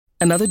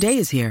Another day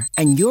is here,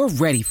 and you're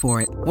ready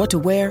for it. What to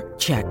wear?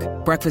 Check.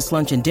 Breakfast,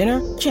 lunch, and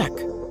dinner? Check.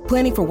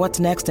 Planning for what's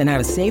next and how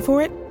to save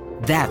for it?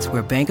 That's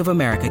where Bank of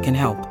America can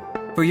help.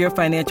 For your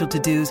financial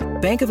to-dos,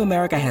 Bank of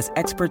America has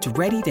experts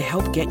ready to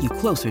help get you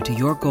closer to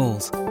your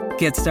goals.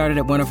 Get started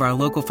at one of our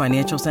local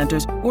financial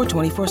centers or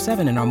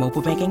 24/7 in our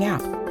mobile banking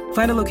app.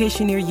 Find a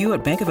location near you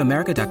at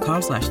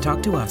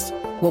bankofamerica.com/talktous.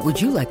 What would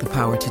you like the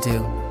power to do?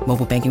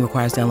 Mobile banking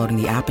requires downloading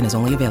the app and is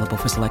only available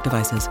for select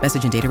devices.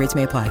 Message and data rates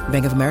may apply.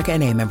 Bank of America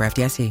N.A., member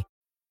FDIC.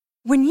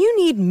 When you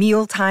need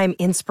mealtime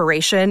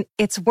inspiration,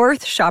 it's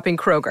worth shopping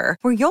Kroger,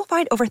 where you'll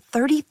find over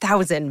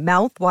 30,000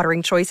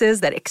 mouth-watering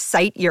choices that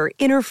excite your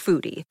inner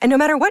foodie. And no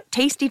matter what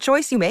tasty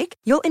choice you make,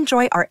 you'll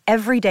enjoy our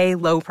everyday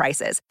low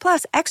prices,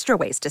 plus extra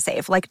ways to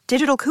save, like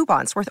digital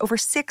coupons worth over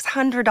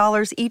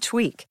 $600 each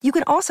week. You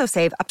can also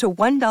save up to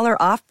 $1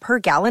 off per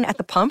gallon at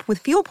the pump with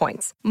fuel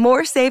points.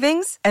 More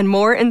savings and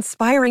more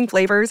inspiring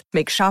flavors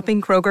make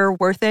shopping Kroger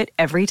worth it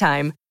every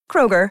time.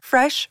 Kroger,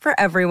 fresh for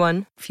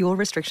everyone. Fuel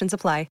restrictions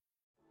apply.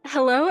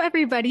 Hello,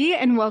 everybody,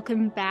 and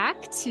welcome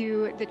back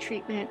to the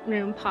Treatment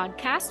Room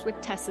podcast with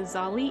Tessa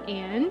Zolli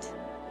and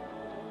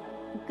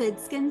Good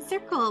Skin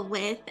Circle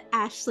with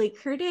Ashley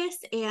Curtis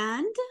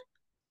and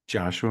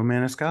Joshua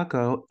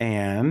Maniscalco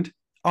and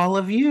all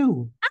of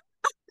you.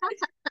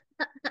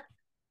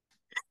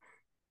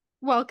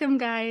 Welcome,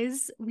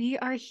 guys. We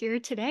are here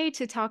today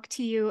to talk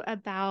to you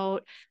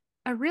about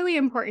a really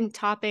important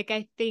topic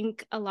I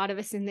think a lot of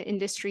us in the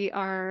industry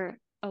are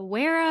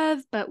aware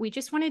of, but we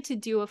just wanted to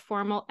do a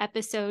formal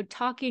episode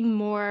talking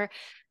more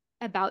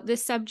about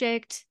this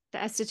subject, the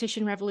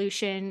Esthetician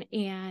Revolution,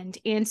 and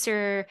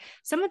answer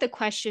some of the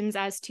questions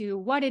as to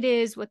what it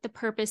is, what the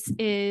purpose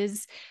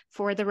is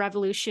for the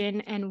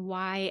revolution, and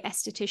why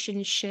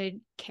estheticians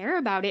should care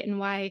about it, and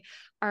why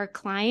our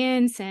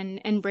clients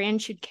and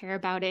brands should care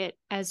about it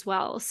as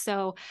well.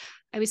 So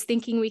I was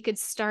thinking we could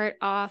start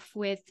off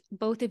with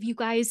both of you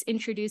guys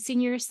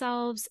introducing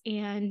yourselves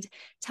and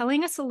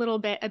telling us a little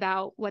bit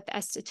about what the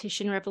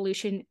Esthetician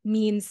Revolution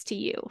means to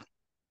you.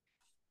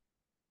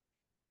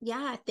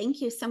 Yeah,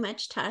 thank you so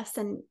much, Tess.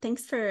 And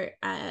thanks for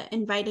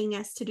inviting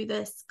us to do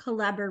this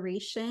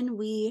collaboration.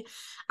 We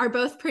are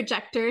both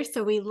projectors,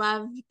 so we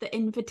love the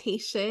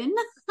invitation.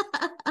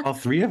 All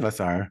three of us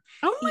are.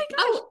 Oh my gosh.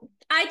 Oh,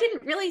 I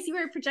didn't realize you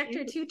were a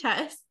projector too,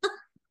 Tess.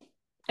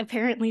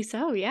 Apparently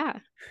so, yeah.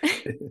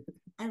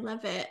 I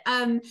love it.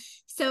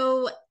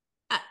 So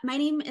my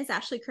name is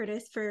Ashley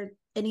Curtis. For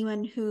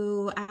anyone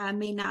who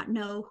may not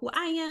know who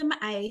I am,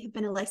 I have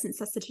been a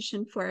licensed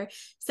esthetician for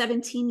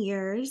 17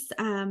 years.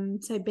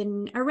 So I've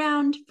been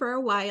around for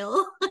a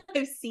while.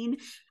 I've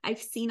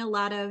seen a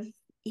lot of,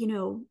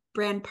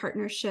 brand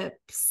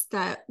partnerships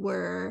that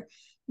were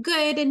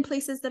good in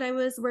places that I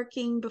was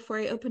working before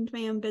I opened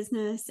my own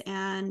business.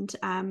 And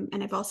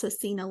I've also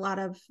seen a lot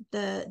of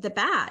the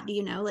bad,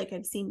 like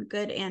I've seen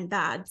good and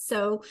bad.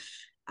 So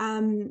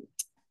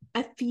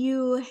a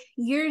few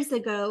years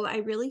ago, I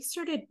really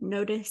started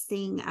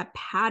noticing a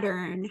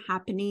pattern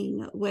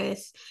happening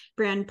with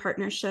brand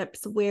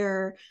partnerships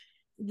where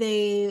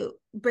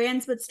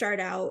brands would start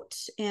out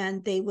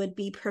and they would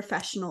be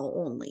professional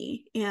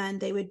only, and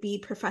they would be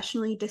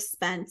professionally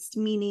dispensed,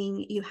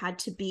 meaning you had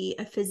to be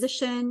a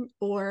physician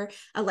or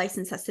a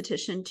licensed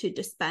esthetician to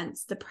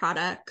dispense the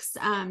products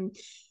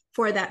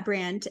for that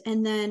brand.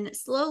 And then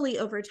slowly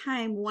over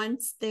time,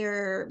 once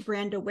their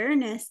brand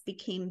awareness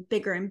became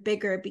bigger and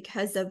bigger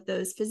because of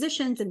those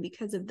physicians and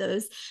because of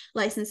those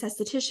licensed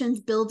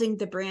estheticians building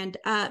the brand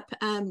up,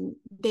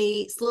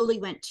 they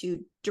slowly went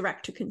to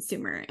direct to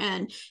consumer,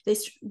 and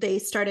they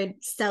started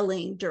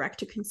selling direct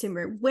to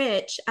consumer,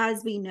 which,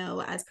 as we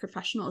know, as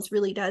professionals,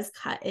 really does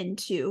cut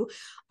into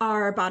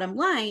our bottom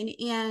line.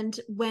 And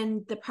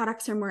when the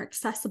products are more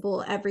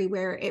accessible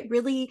everywhere,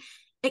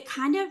 it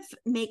kind of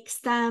makes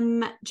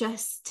them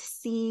just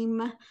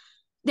seem,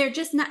 they're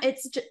just not,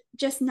 it's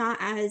just not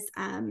as,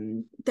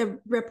 the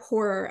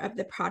rapport of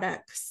the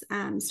products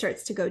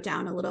starts to go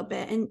down a little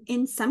bit. And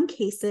in some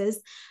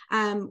cases,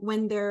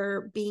 when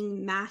they're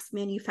being mass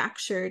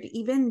manufactured,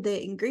 even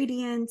the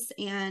ingredients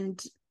and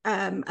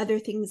other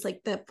things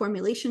like the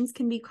formulations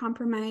can be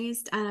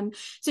compromised.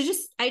 So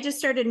I just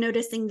started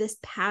noticing this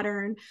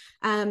pattern.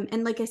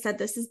 And like I said,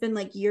 this has been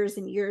like years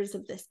and years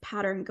of this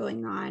pattern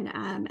going on.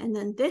 And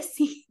then this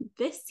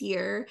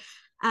year,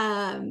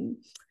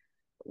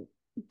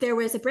 there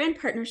was a brand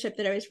partnership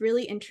that I was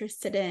really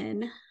interested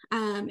in.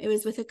 It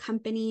was with a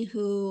company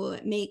who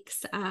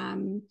makes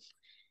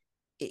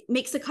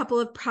a couple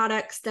of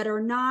products that are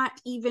not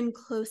even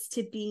close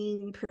to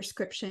being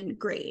prescription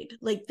grade.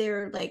 Like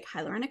they're like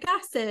hyaluronic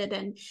acid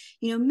and,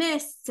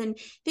 mists and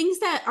things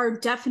that are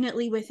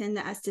definitely within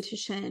the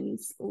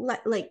esthetician's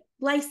like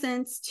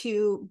license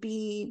to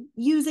be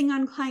using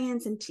on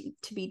clients and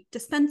to be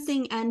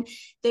dispensing, and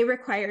they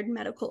required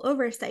medical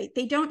oversight.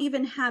 They don't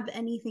even have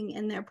anything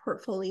in their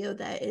portfolio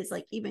that is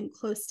like even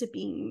close to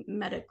being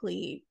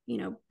medically,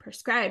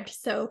 prescribed.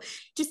 So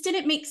just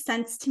didn't make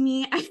sense to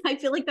me. I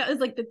feel like that was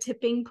like the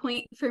tipping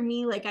point for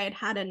me. Like I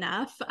had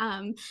enough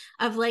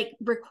of like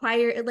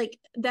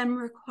them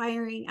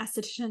requiring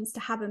estheticians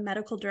to have a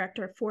medical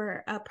director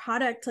for a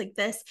product like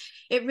this.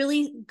 It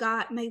really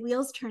got my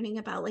wheels turning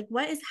about like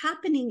what is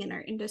happening in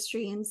our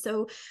industry. And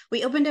so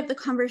we opened up the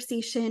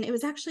conversation. It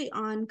was actually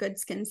on Good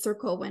Skin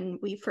Circle when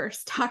we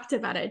first talked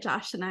about it,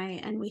 Josh and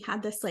I, and we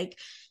had this like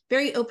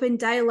very open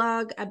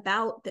dialogue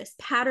about this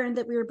pattern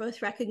that we were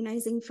both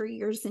recognizing for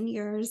years and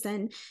years.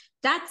 And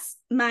that's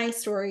my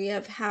story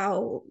of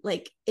how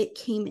like it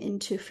came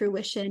into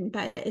fruition,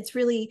 but it's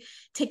really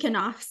taken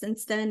off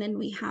since then. And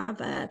we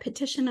have a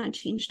petition on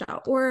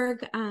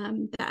change.org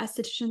that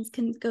estheticians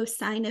can go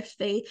sign if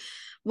they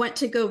want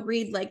to go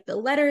read like the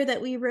letter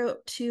that we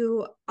wrote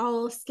to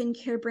all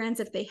skincare brands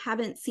if they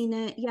haven't seen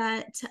it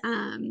yet.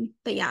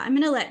 But yeah, I'm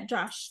going to let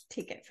Josh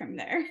take it from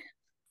there.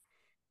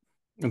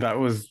 That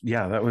was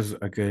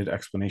a good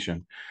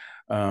explanation.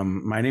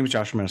 My name is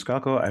Joshua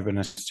Maniscalco. I've been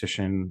an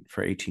esthetician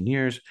for 18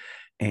 years,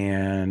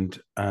 and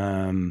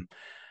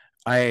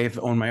I've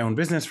owned my own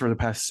business for the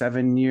past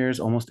 7 years,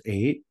 almost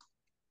 8.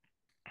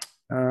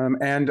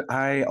 And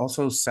I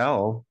also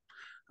sell.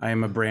 I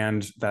am a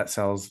brand that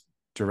sells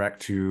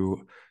direct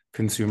to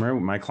consumer,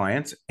 my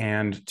clients,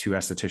 and to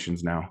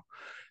estheticians now.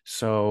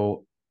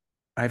 So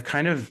I've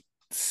kind of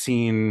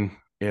seen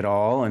it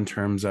all in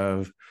terms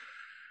of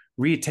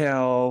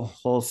retail,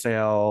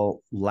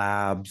 wholesale,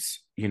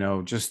 labs,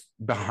 just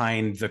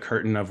behind the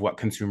curtain of what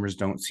consumers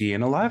don't see.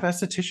 And a lot of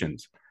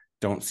estheticians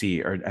don't see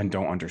and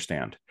don't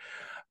understand.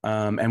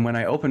 And when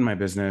I opened my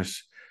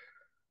business,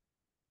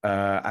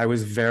 I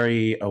was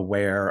very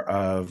aware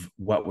of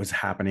what was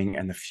happening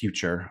and the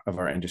future of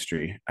our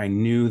industry. I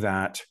knew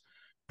that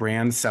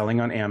brands selling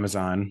on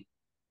Amazon,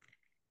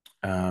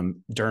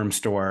 Derm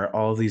Store,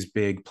 all these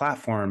big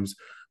platforms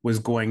was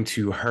going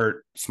to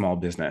hurt small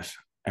business.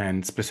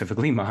 And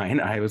specifically mine.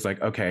 I was like,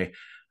 okay,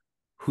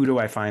 who do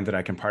I find that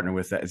I can partner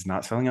with that is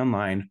not selling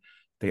online?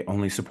 They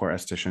only support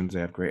estheticians. They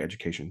have great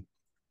education.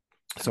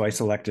 So I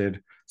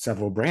selected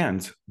several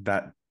brands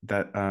that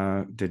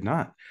did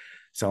not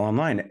sell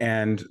online,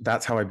 and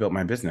that's how I built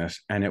my business.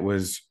 And it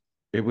was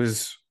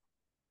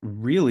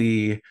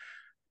really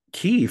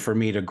key for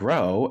me to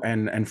grow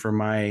and for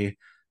my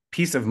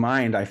peace of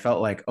mind. I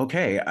felt like,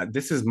 okay,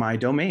 this is my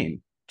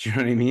domain. Do you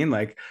know what I mean?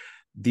 Like,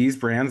 these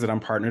brands that I'm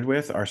partnered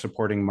with are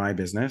supporting my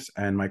business,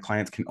 and my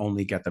clients can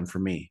only get them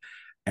from me.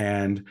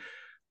 And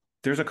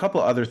there's a couple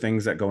other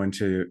things that go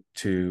into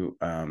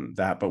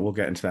that, but we'll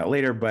get into that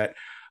later. But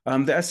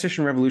the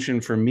Esthetician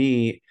Revolution for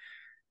me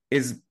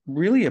is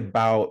really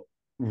about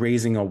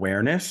raising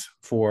awareness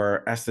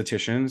for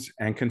estheticians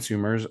and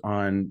consumers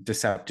on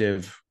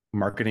deceptive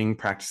marketing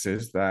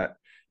practices that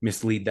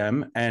mislead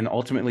them and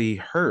ultimately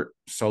hurt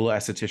solo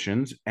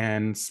estheticians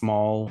and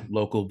small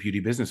local beauty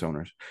business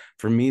owners.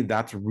 For me,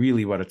 that's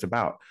really what it's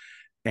about.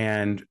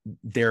 And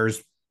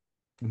there's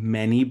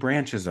many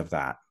branches of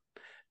that.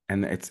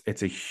 And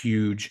it's a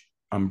huge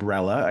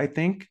umbrella, I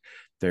think.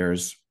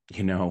 There's,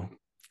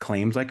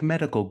 claims like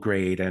medical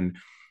grade, and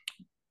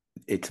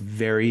it's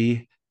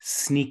very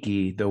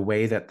sneaky the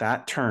way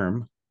that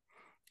term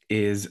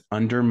is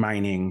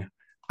undermining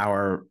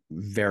our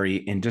very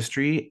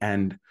industry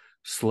and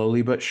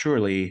slowly but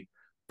surely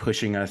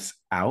pushing us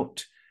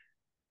out,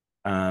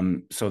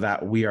 so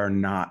that we are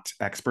not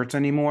experts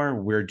anymore.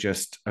 We're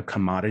just a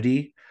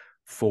commodity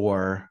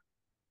for,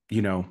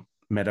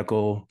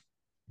 medical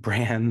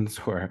brands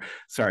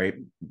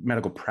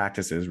medical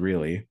practices,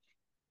 really.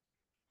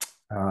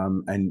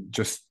 And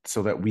just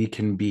so that we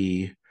can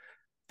be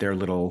their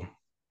little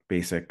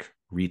basic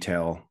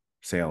retail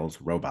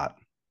sales robot.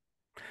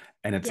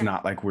 And it's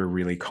not like we're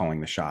really calling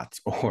the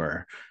shots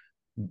or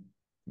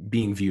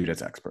being viewed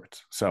as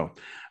experts. So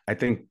I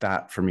think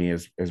that for me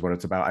is what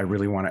it's about. I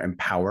really want to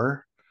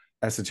empower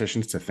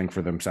estheticians to think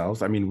for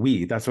themselves. I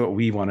mean, that's what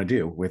we want to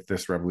do with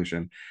this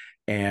revolution,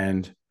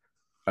 and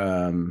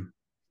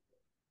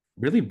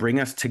really bring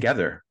us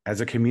together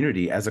as a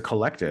community, as a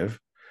collective,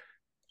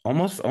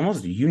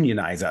 almost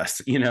unionize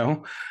us,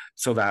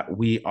 so that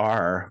we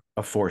are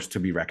a force to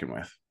be reckoned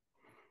with.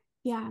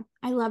 Yeah,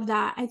 I love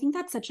that. I think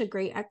that's such a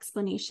great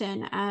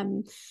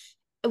explanation.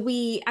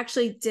 We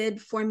actually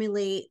did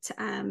formulate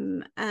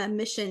a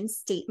mission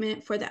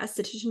statement for the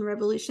Esthetician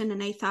Revolution,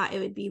 and I thought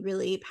it would be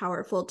really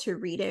powerful to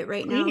read it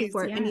right now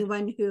for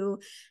anyone who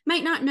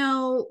might not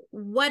know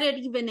what it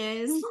even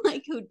is,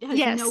 like who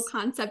has no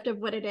concept of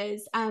what it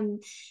is. The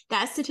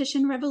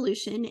Esthetician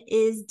Revolution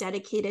is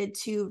dedicated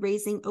to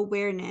raising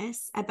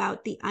awareness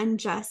about the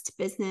unjust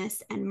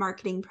business and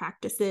marketing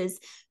practices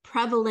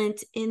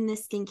prevalent in the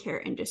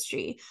skincare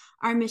industry.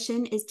 Our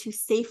mission is to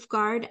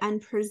safeguard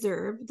and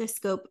preserve the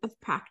scope of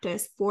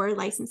practice for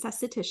licensed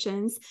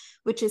estheticians,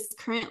 which is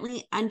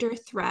currently under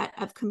threat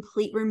of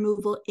complete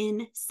removal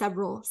in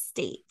several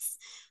states.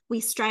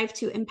 We strive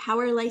to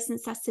empower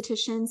licensed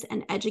estheticians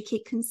and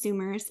educate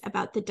consumers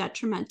about the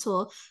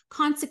detrimental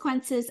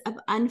consequences of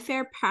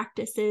unfair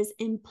practices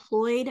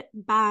employed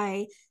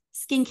by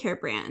skincare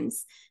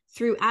brands.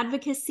 Through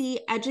advocacy,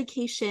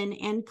 education,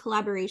 and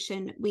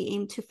collaboration, we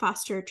aim to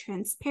foster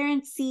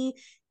transparency,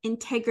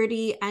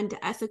 integrity, and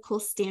ethical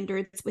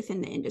standards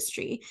within the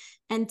industry.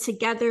 And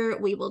together,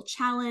 we will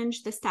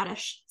challenge the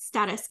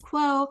status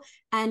quo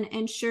and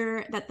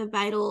ensure that the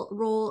vital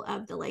role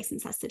of the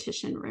licensed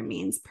esthetician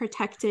remains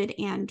protected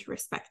and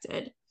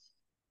respected.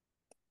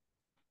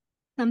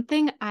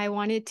 Something I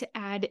wanted to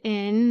add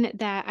in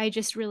that I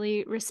just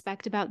really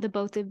respect about the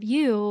both of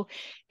you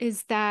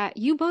is that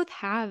you both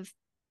have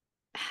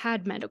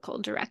had medical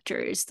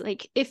directors.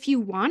 Like, if you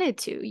wanted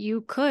to,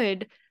 you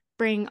could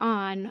bring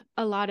on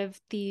a lot of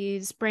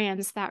these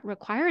brands that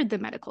required the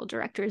medical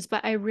directors.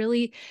 But I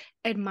really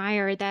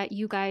admire that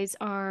you guys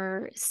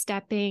are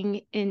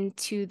stepping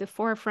into the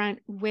forefront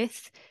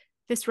with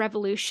this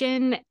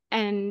revolution.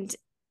 And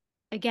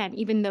again,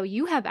 even though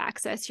you have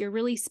access, you're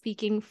really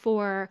speaking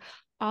for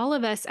all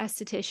of us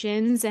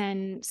estheticians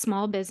and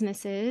small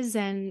businesses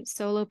and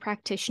solo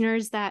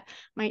practitioners that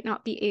might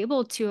not be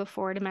able to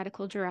afford a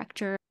medical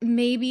director.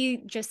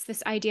 Maybe just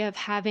this idea of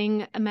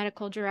having a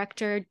medical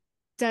director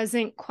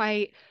doesn't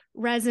quite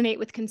resonate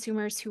with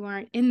consumers who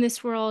aren't in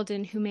this world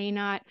and who may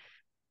not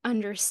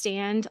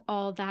understand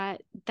all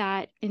that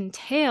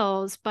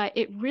entails, but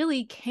it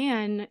really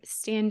can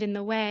stand in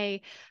the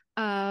way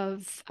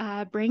of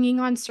bringing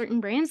on certain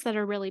brands that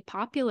are really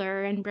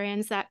popular and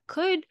brands that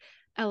could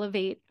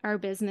elevate our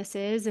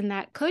businesses and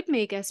that could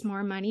make us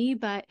more money.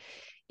 But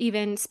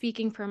even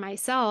speaking for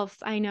myself,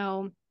 I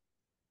know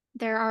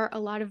there are a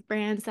lot of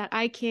brands that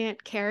I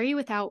can't carry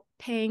without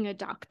paying a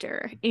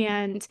doctor.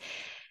 And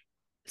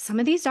some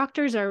of these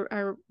doctors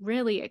are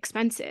really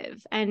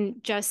expensive. And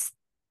just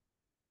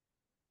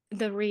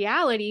the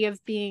reality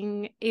of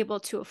being able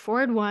to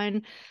afford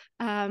one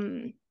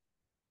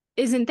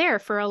isn't there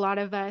for a lot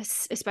of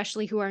us,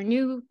 especially who are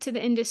new to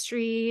the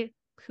industry,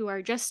 who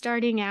are just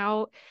starting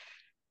out.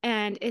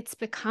 And it's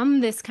become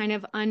this kind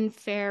of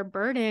unfair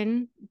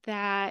burden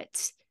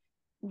that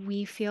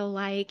we feel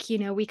like,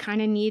 we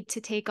kind of need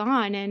to take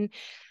on. And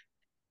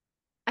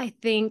I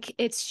think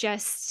it's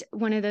just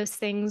one of those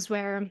things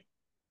where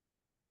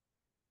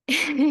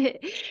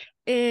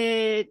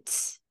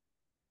it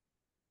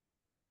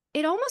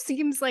almost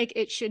seems like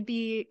it should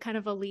be kind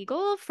of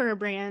illegal for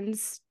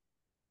brands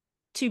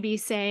to be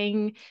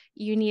saying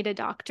you need a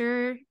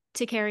doctor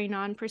to carry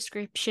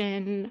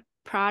non-prescription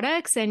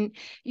products. And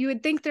you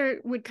would think there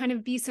would kind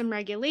of be some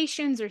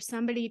regulations or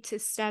somebody to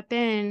step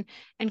in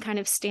and kind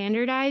of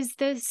standardize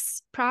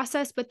this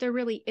process, but there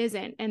really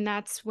isn't. And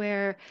that's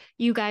where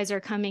you guys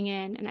are coming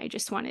in. And I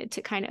just wanted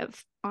to kind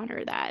of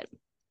honor that.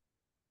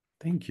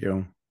 Thank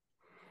you.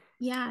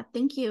 Yeah,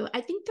 thank you.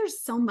 I think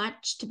there's so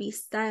much to be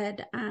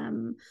said.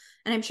 And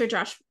I'm sure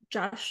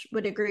Josh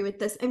would agree with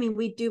this. I mean,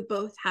 we do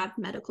both have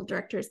medical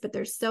directors, but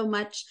there's so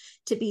much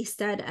to be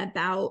said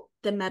about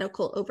the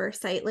medical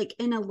oversight, like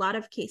in a lot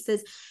of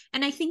cases.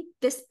 And I think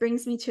this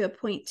brings me to a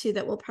point too,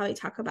 that we'll probably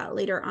talk about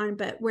later on,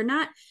 but we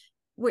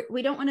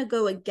don't want to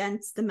go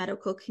against the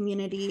medical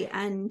community.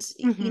 And,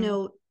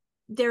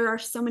 there are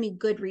so many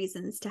good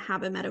reasons to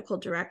have a medical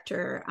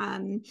director.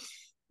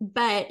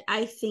 But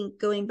I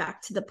think going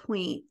back to the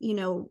point,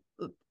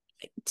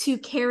 to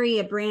carry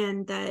a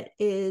brand that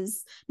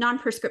is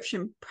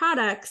non-prescription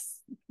products,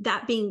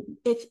 that being,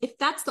 if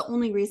that's the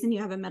only reason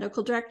you have a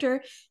medical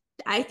director,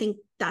 I think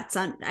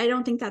I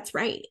don't think that's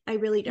right. I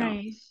really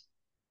don't.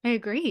 I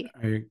agree.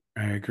 I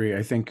agree.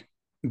 I think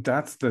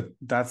that's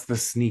the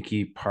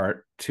sneaky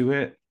part to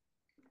it,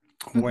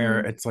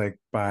 where it's like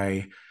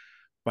by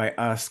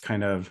us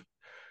kind of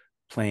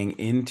playing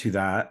into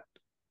that,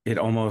 it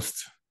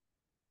almost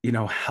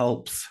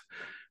helps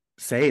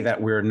say that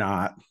we're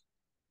not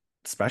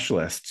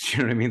specialists, you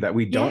know what I mean? That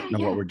we don't know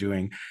what we're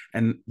doing.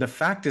 And the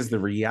fact is, the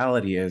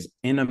reality is,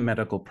 in a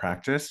medical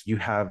practice, you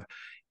have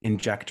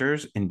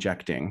injectors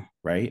injecting,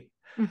 right?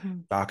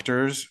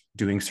 Doctors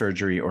doing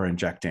surgery or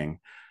injecting.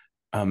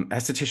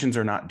 Estheticians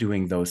are not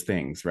doing those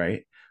things,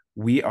 right?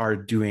 We are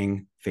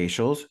doing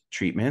facials,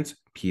 treatments,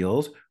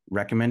 peels,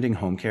 recommending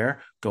home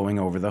care, going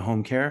over the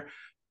home care,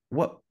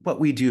 what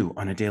we do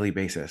on a daily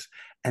basis.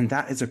 And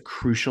that is a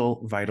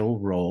crucial, vital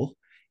role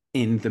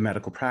in the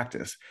medical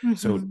practice.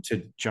 So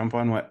to jump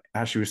on what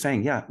Ashley was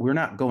saying, we're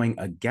not going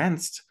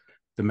against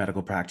the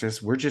medical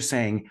practice. We're just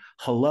saying,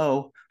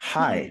 hello,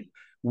 hi,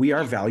 we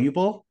are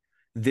valuable.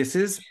 This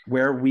is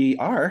where we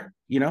are,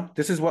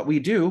 this is what we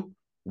do.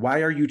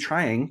 Why are you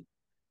trying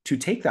to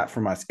take that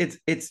from us?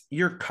 It's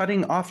you're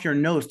cutting off your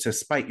nose to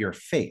spite your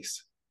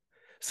face.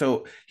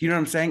 So, you know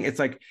what I'm saying? It's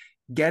like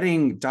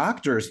getting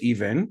doctors,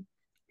 even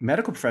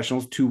medical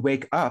professionals, to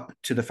wake up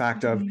to the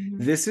fact of,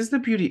 this is the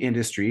beauty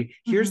industry.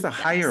 Here's the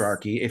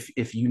hierarchy.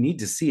 If you need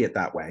to see it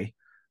that way,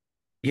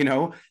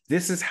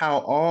 this is how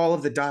all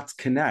of the dots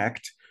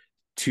connect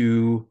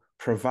to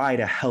provide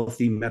a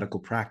healthy medical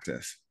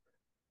practice.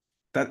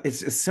 That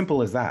it's as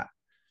simple as that.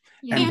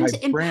 Yeah. And And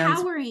by brands,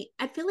 empowering,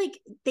 I feel like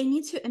they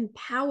need to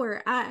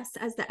empower us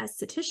as the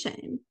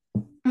esthetician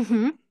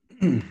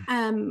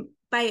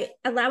by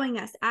allowing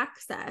us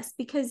access,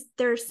 because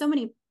there are so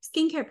many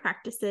skincare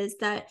practices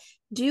that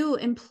do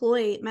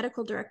employ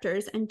medical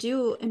directors and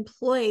do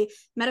employ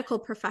medical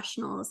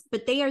professionals,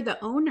 but they are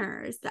the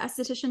owners. The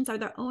estheticians are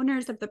the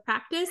owners of the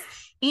practice,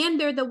 and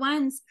they're the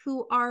ones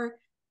who are,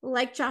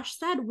 like Josh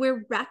said,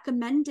 we're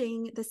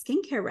recommending the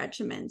skincare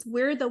regimens.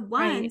 We're the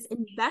ones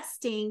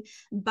investing,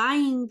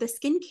 buying the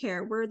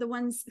skincare. We're the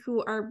ones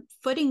who are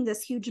footing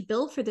this huge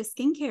bill for the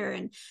skincare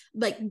and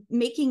like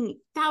making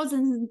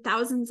thousands and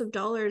thousands of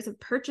dollars of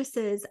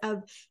purchases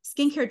of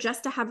skincare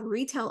just to have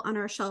retail on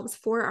our shelves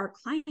for our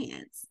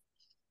clients.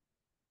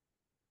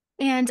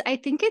 And I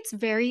think it's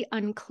very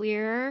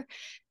unclear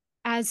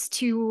as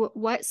to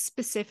what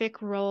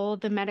specific role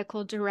the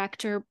medical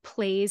director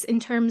plays in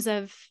terms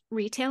of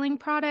retailing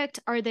product.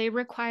 Are they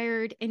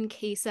required in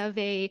case of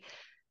a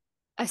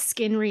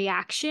skin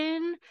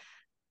reaction?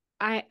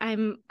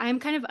 I'm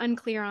kind of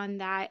unclear on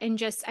that. And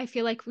just I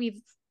feel like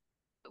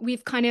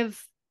we've kind of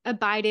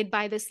abided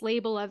by this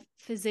label of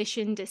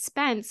physician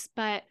dispense,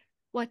 but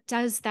what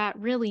does that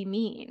really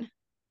mean?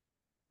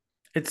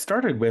 it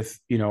started with,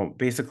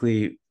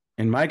 basically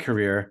in my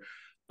career,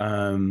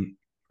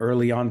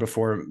 early on,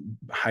 before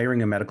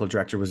hiring a medical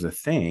director was a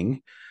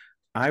thing,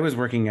 I was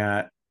working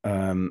at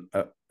a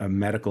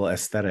medical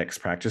aesthetics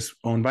practice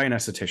owned by an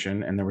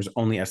esthetician, and there was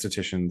only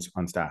estheticians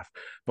on staff.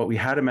 But we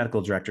had a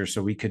medical director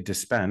so we could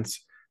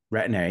dispense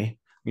Retin-A,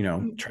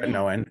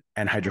 tretinoin,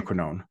 and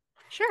hydroquinone.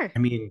 Sure. I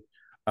mean,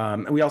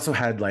 we also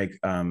had like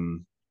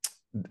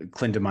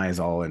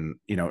clindamycin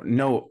and,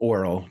 no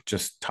oral,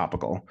 just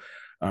topical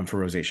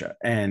for rosacea.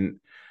 And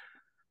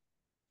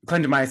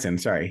clindamycin,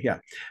 sorry. Yeah.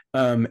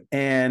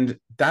 And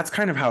that's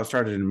kind of how it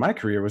started in my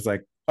career, was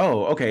like,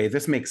 oh, okay,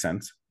 this makes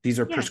sense. These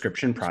are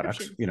prescription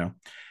products,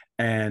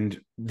 and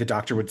the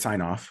doctor would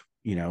sign off,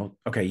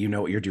 okay, you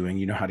know what you're doing,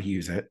 you know how to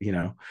use it,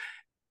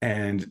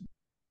 and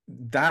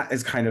that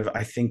is kind of,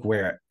 I think,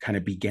 where it kind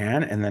of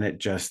began. And then it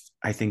just,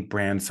 I think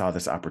brands saw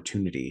this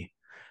opportunity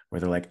where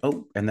they're like,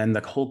 oh, and then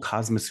the whole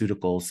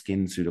cosmeceutical,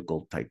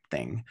 skinceutical type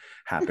thing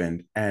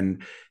happened.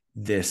 And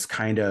this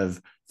kind of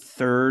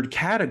third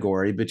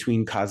category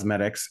between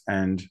cosmetics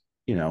and,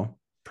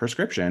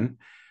 prescription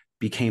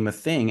became a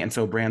thing. And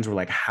so brands were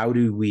like, how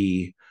do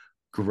we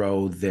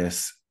grow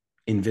this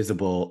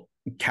invisible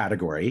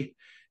category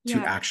to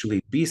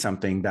actually be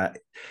something that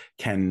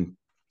can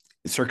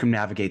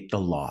circumnavigate the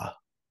law,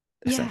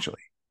 essentially?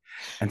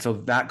 And so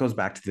that goes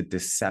back to the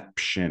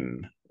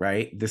deception,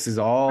 right? This is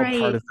all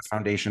part of the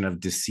foundation of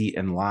deceit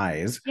and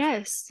lies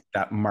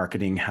that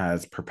marketing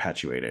has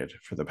perpetuated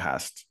for the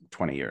past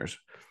 20 years.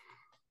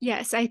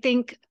 Yes, I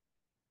think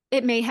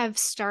it may have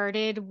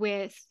started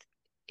with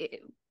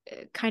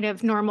kind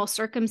of normal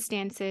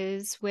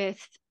circumstances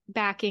with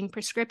backing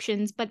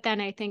prescriptions, but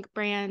then I think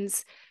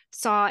brands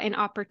saw an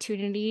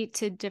opportunity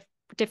to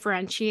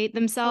differentiate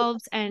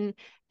themselves and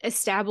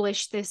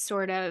establish this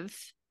sort of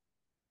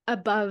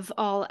above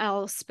all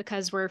else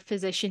because we're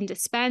physician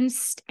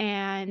dispensed,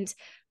 and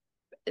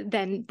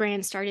then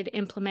brands started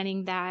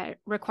implementing that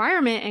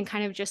requirement and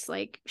kind of just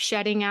like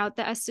shutting out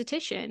the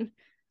esthetician.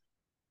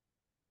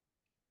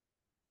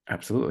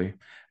 Absolutely.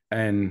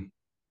 And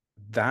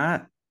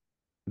that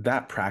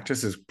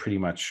practice is pretty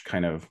much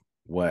kind of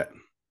what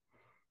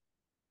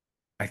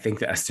I think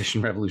the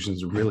Esthetician Revolution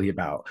is really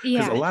about.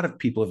 Because a lot of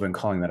people have been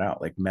calling that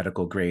out, like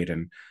medical grade,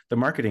 and the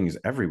marketing is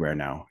everywhere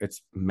now.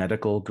 It's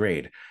medical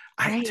grade.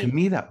 To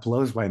me, that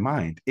blows my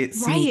mind. It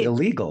seems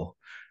illegal.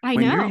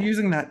 When you're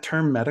using that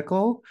term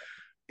medical,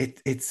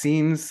 it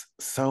seems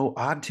so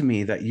odd to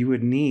me that you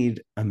would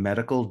need a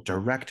medical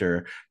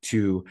director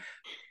to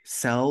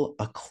sell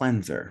a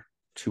cleanser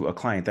to a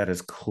client that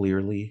is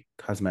clearly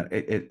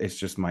cosmetic. It's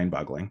just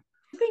mind-boggling.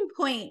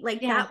 Point, like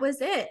that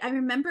was it. I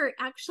remember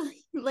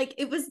actually, like,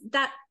 it was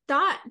that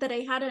thought that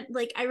I hadn't,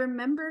 like, I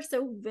remember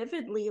so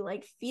vividly,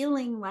 like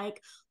feeling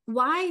like,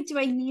 why do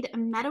I need a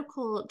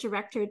medical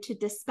director to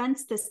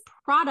dispense this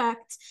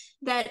product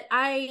that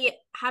I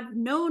have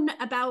known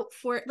about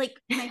for like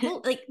my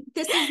whole, like,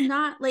 this is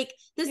not like,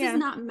 this is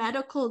not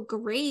medical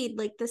grade.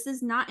 Like, this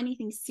is not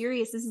anything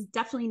serious. This is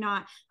definitely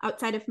not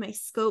outside of my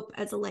scope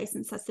as a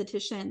licensed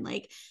esthetician.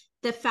 Like,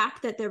 the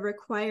fact that they're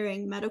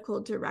requiring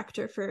medical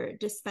director for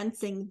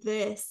dispensing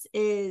this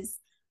is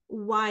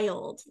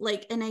wild.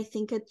 Like, and I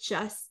think it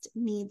just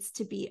needs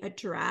to be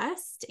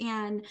addressed.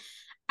 And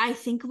I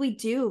think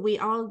we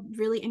all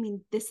really, I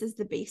mean, this is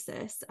the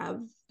basis of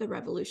the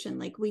revolution.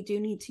 Like, we do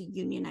need to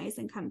unionize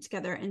and come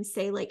together and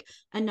say, like,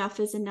 enough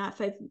is enough.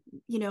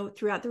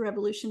 Throughout the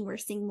revolution, we're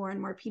seeing more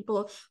and more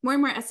people, more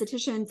and more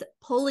estheticians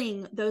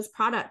pulling those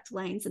product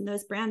lines and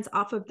those brands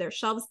off of their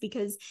shelves,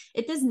 because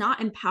it does not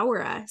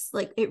empower us.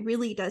 Like, it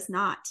really does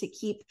not, to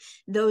keep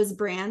those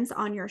brands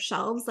on your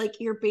shelves.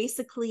 Like, you're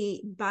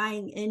basically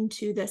buying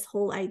into this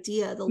whole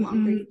idea the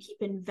longer you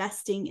keep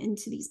investing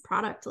into these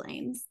product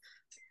lines.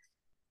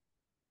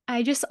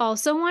 I just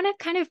also want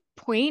to kind of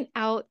point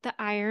out the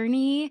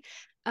irony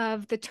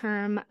of the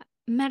term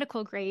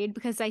medical grade,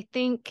 because I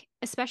think,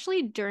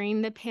 especially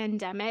during the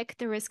pandemic,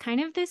 there was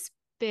kind of this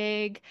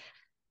big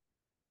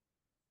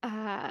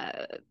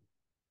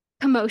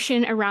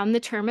commotion around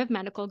the term of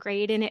medical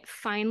grade and it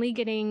finally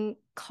getting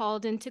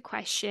called into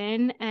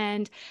question.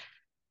 And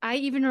I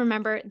even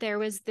remember there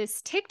was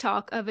this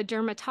TikTok of a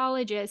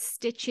dermatologist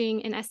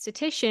stitching an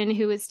esthetician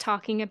who was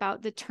talking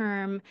about the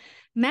term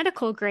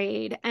medical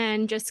grade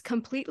and just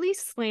completely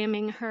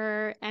slamming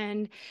her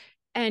and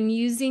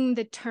using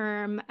the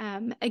term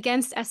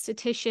against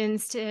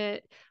estheticians to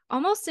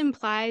almost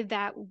imply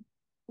that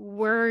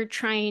we're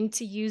trying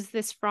to use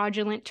this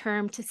fraudulent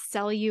term to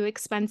sell you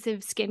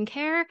expensive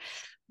skincare.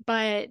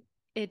 But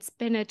it's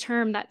been a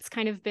term that's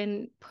kind of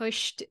been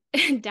pushed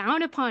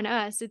down upon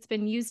us. It's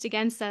been used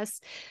against us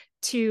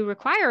to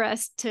require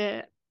us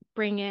to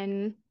bring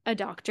in a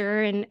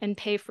doctor and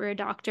pay for a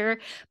doctor.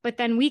 But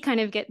then we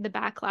kind of get the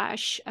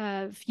backlash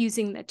of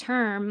using the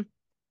term.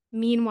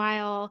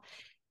 Meanwhile,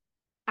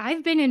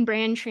 I've been in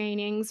brand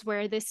trainings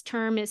where this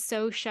term is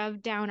so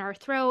shoved down our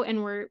throat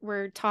and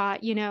we're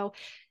taught,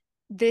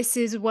 this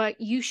is what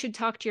you should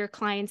talk to your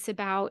clients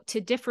about to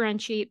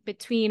differentiate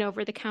between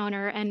over the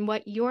counter and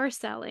what you're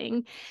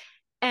selling.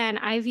 And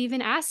I've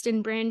even asked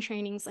in brand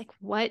trainings, like,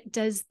 what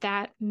does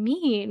that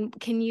mean?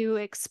 Can you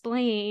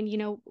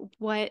explain,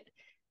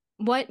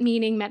 what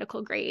meaning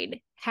medical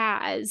grade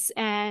has?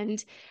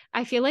 And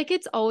I feel like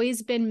it's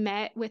always been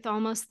met with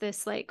almost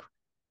this, like,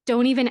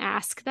 don't even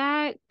ask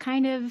that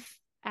kind of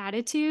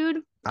attitude.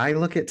 I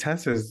look at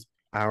Tess as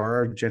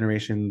our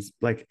generation's,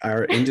 like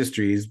our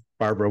industry's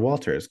Barbara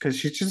Walters,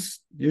 because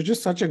you're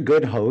just such a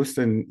good host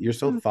and you're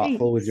so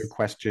thoughtful with your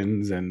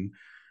questions. And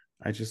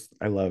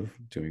I love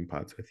doing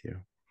pods with you.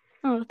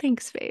 Oh,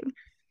 thanks, babe.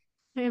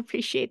 I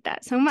appreciate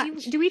that so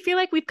much. Do we feel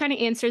like we've kind of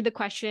answered the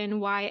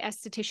question why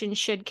estheticians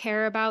should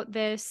care about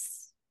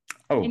this?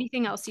 Oh,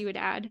 anything else you would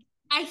add?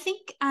 I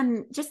think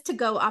just to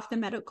go off the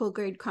medical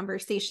grade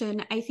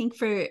conversation, I think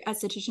for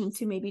estheticians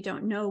who maybe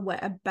don't know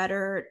what a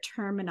better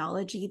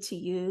terminology to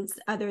use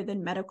other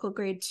than medical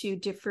grade to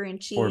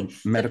differentiate or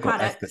medical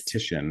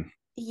esthetician.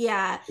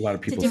 Yeah. A lot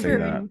of people say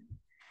that.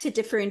 To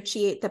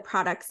differentiate the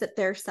products that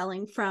they're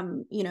selling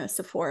from,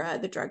 Sephora,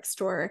 the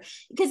drugstore,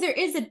 because there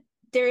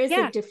is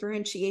a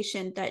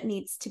differentiation that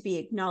needs to be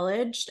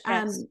acknowledged.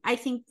 Yes. I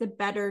think the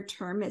better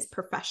term is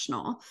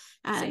professional.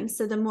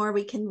 So the more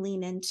we can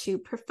lean into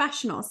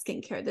professional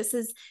skincare, this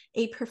is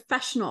a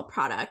professional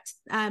product.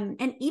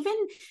 And even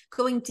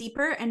going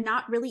deeper and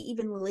not really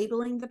even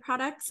labeling the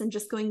products and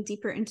just going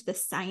deeper into the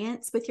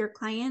science with your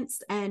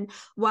clients and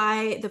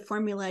why the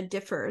formula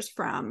differs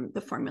from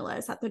the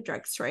formulas at the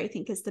drugstore, I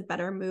think is the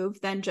better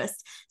move than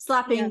just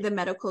slapping the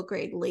medical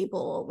grade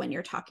label when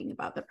you're talking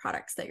about the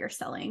products that you're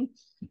selling.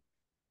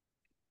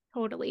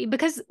 Totally,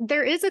 because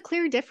there is a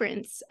clear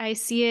difference. I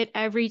see it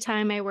every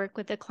time I work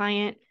with a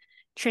client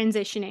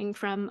transitioning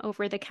from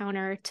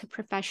over-the-counter to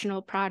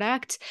professional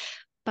product.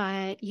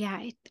 But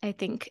yeah, I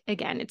think,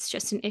 again, it's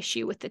just an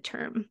issue with the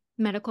term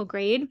medical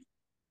grade.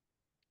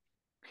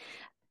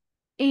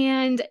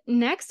 And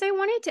next, I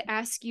wanted to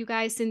ask you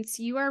guys, since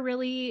you are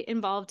really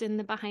involved in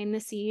the behind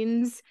the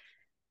scenes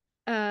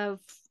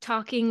of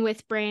talking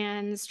with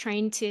brands,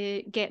 trying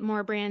to get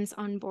more brands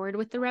on board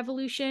with the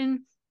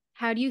revolution,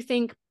 how do you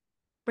think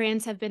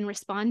brands have been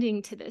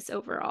responding to this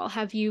overall?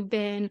 Have you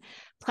been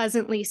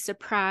pleasantly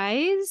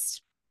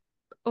surprised,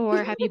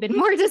 or have you been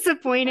more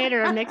disappointed,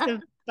 or a mix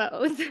of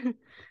both?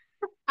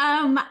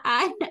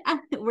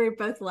 We're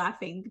both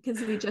laughing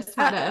because we just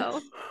had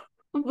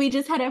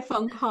a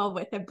phone call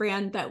with a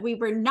brand that we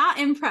were not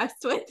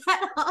impressed with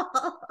at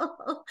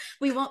all.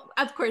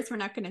 Of course, we're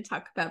not going to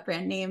talk about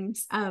brand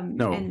names.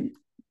 No. And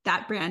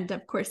that brand,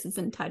 of course, is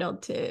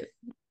entitled to,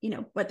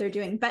 what they're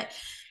doing. But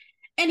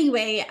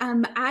anyway,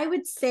 I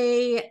would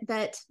say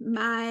that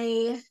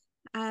I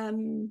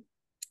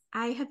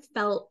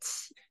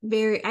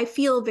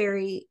feel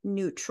very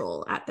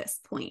neutral at this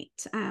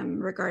point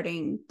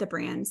regarding the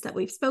brands that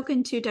we've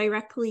spoken to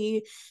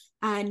directly.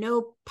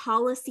 No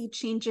policy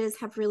changes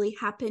have really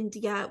happened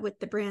yet with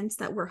the brands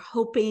that we're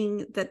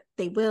hoping that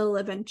they will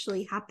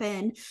eventually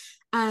happen.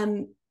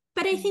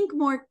 But I think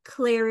more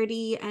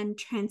clarity and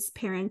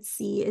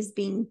transparency is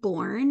being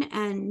born.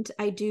 And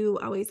I do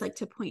always like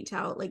to point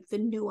out like the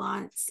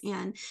nuance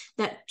and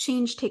that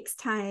change takes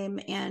time.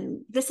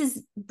 And this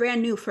is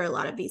brand new for a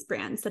lot of these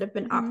brands that have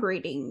been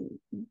operating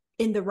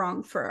in the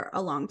wrong for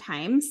a long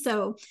time.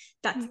 So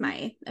that's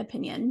my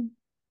opinion.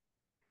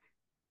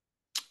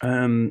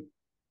 I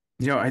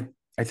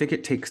think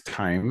it takes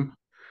time.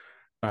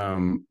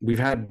 We've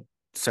had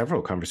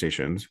several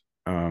conversations,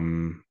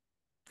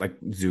 like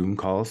Zoom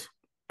calls,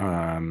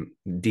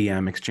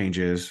 DM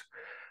exchanges.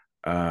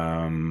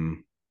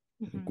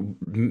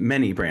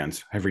 Many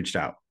brands have reached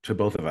out to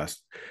both of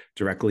us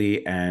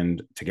directly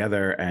and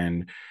together.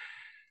 And,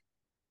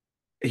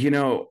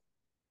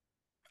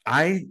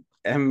 I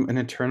am an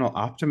eternal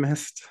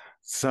optimist.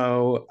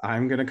 So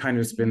I'm going to kind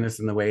of spin this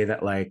in the way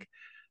that, like,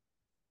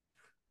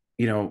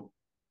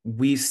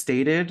 we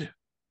stated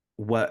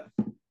what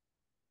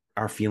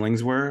our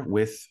feelings were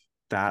with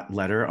that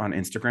letter on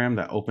Instagram,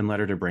 that open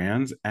letter to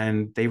brands,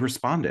 and they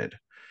responded.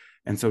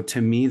 And so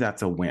to me,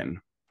 that's a win.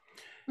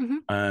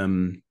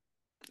 Mm-hmm.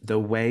 The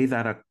way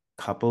that a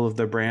couple of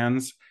the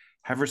brands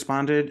have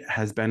responded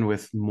has been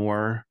with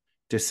more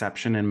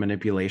deception and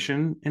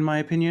manipulation, in my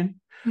opinion.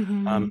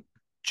 Mm-hmm.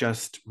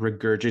 Just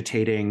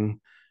regurgitating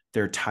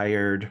their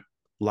tired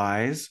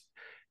lies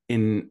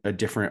in a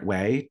different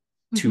way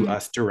to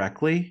us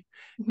directly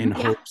in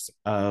hopes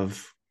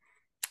of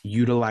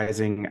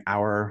utilizing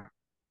our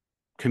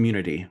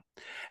community.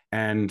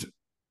 And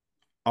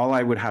all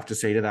I would have to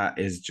say to that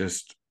is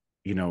just,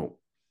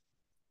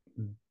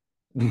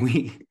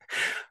 we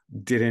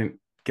didn't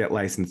get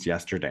licensed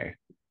yesterday.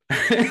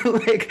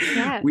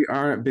 We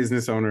aren't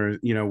business owners,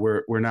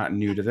 we're not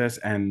new to this,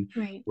 and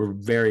we're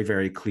very,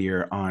 very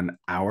clear on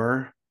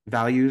our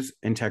values,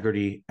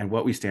 integrity, and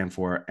what we stand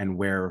for and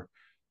where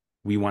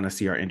we want to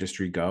see our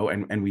industry go.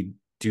 And we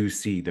do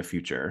see the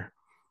future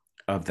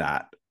of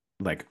that.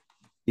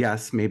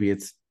 Yes, maybe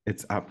it's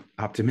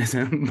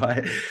optimism,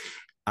 but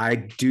I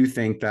do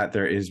think that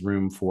there is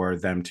room for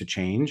them to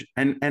change.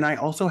 And I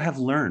also have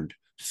learned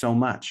so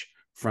much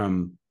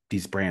from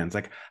these brands.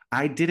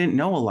 I didn't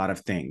know a lot of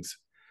things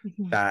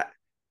that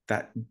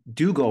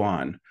do go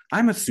on.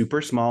 I'm a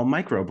super small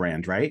micro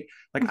brand, right?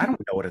 I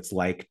don't know what it's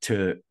like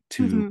to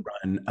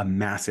run a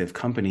massive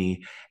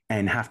company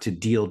and have to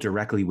deal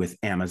directly with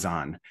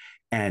Amazon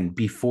and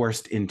be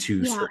forced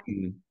into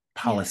certain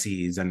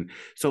policies. And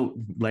so,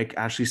 like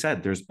Ashley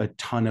said, there's a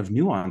ton of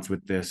nuance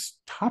with this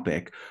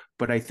topic,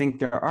 but I think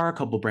there are a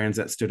couple brands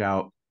that stood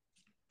out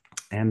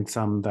and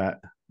some that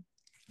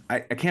I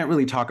can't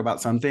really talk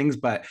about some things,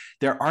 but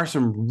there are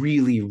some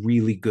really,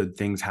 really good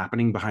things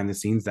happening behind the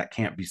scenes that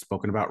can't be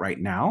spoken about right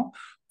now.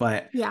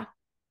 But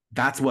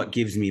that's what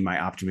gives me my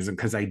optimism,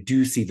 because I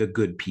do see the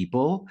good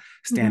people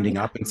standing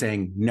up and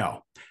saying,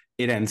 no,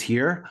 it ends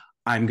here.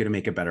 I'm going to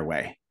make a better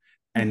way.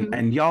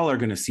 And y'all are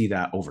going to see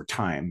that over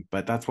time.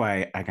 But that's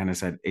why I kind of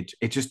said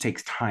it just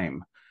takes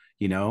time,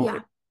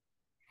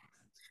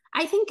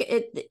 I think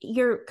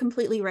you're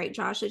completely right,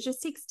 Josh. It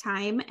just takes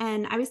time.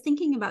 And I was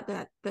thinking about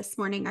that this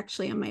morning,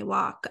 actually, on my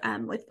walk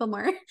with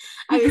Fillmore.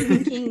 I was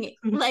thinking,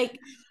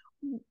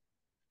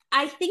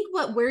 I think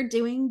what we're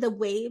doing, the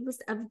waves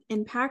of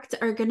impact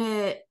are going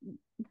to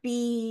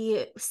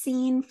be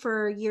seen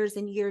for years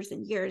and years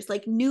and years.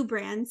 New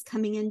brands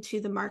coming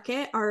into the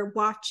market are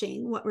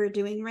watching what we're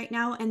doing right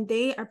now, and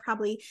they are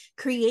probably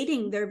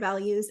creating their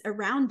values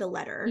around the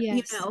letter.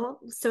 So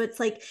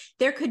it's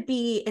there could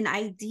be an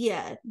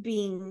idea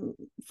being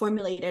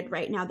formulated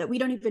right now that we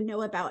don't even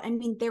know about. I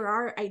mean, there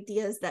are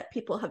ideas that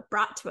people have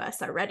brought to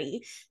us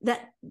already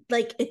that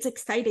it's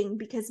exciting,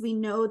 because we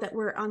know that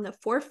we're on the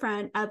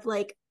forefront of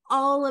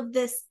all of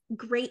this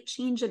great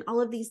change and all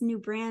of these new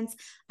brands,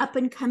 up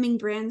and coming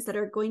brands that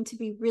are going to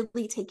be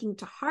really taking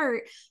to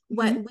heart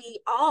what we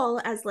all,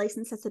 as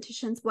licensed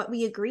estheticians, what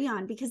we agree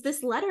on. Because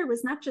this letter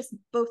was not just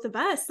both of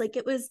us,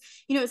 it was,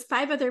 it was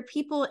 5 other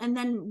people, and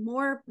then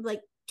more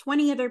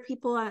 20 other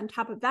people on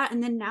top of that.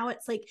 And then now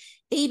it's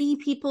 80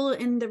 people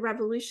in the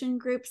Revolution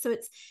group. So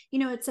it's,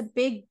 it's a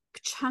big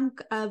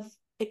chunk of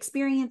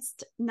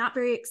experienced, not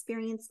very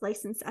experienced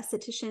licensed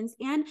estheticians.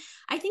 And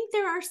I think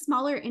there are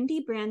smaller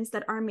indie brands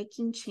that are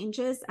making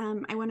changes.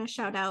 I want to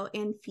shout out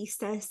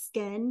Anfista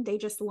Skin. They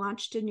just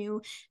launched a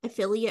new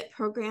affiliate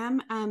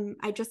program.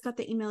 I just got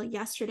the email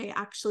yesterday,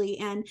 actually,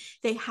 and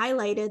they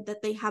highlighted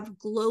that they have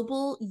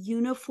global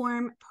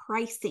uniform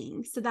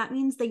pricing. So that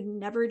means they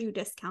never do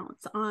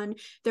discounts on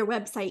their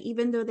website,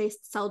 even though they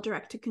sell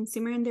direct to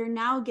consumer, and they're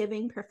now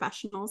giving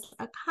professionals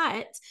a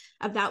cut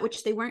of that,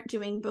 which they weren't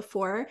doing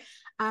before.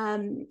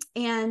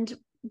 And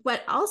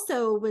what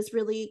also was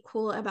really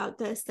cool about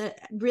this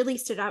that really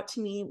stood out to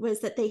me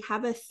was that they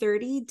have a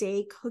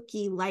 30-day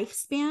cookie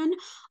lifespan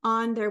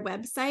on their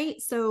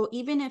website. So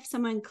even if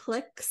someone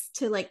clicks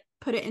to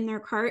put it in their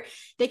cart,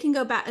 they can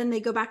go back, and they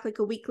go back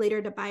a week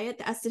later to buy it.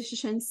 The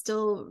esthetician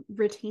still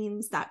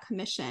retains that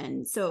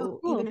commission. So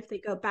cool. Even if they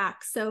go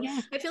back. So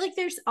I feel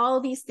there's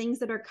all these things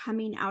that are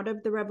coming out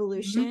of the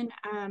Revolution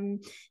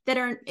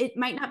that it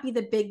might not be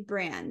the big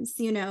brands,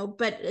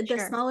 but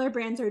the smaller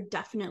brands are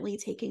definitely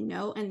taking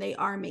note, and they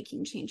are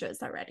making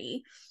changes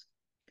already.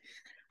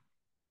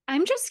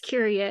 I'm just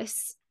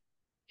curious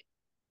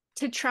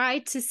to try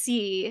to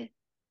see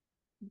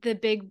the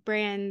big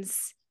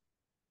brands'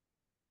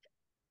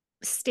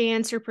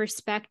 stance or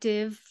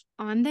perspective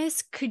on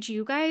this. Can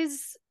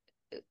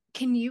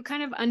you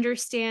kind of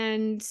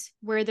understand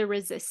where the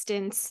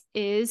resistance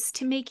is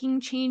to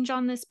making change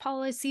on this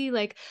policy?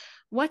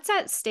 What's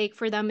at stake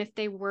for them if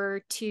they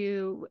were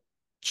to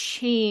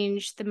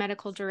change the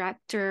medical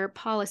director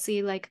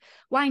policy?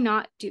 Why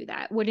not do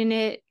that? Wouldn't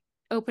it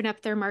open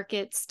up their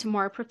markets to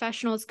more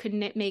professionals?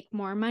 Couldn't it make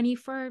more money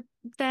for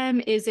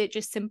them? Is it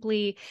just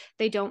simply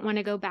they don't want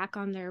to go back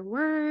on their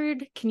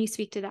word? Can you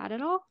speak to that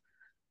at all?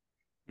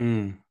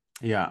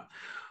 Yeah.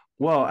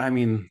 Well, I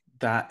mean,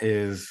 that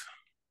is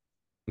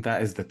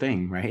the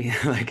thing, right?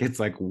 It's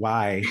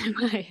why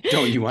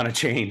don't you want to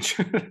change?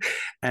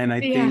 And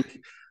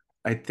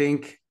I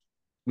think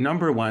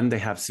number one, they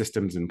have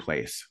systems in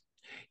place.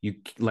 You,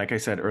 like I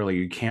said earlier,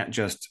 you can't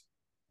just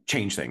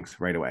change things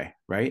right away,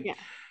 right? Yeah.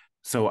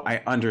 So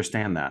I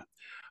understand that.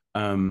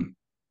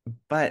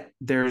 But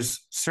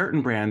there's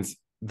certain brands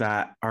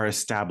that are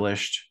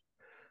established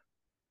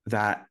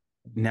that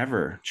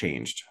never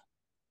changed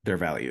their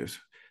values.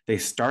 They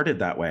started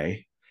that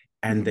way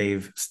and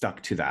they've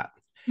stuck to that.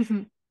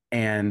 Mm-hmm.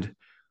 And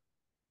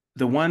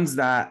the ones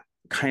that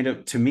kind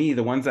of, to me,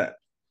 the ones that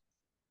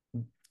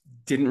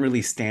didn't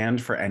really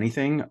stand for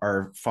anything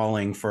are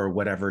falling for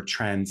whatever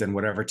trends and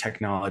whatever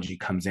technology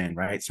comes in,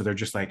 right? So they're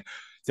just like,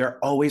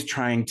 they're always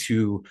trying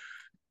to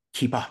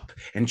keep up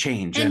and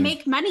change and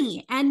make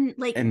money and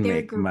like and they're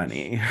make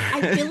money.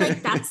 I feel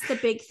like that's the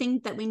big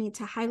thing that we need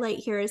to highlight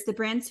here is the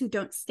brands who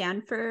don't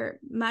stand for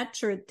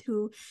much or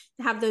who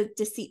have the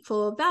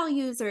deceitful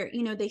values or,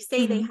 you know, they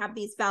say they have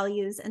these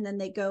values and then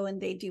they go and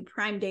they do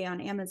Prime Day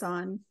on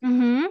Amazon.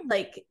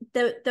 Like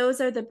those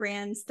are the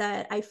brands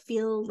that I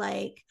feel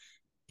like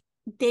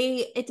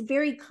it's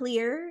very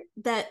clear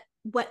that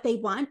what they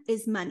want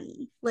is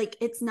money. Like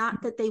it's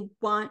not that they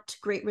want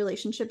great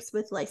relationships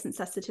with licensed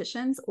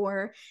estheticians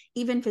or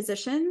even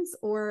physicians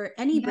or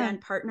any brand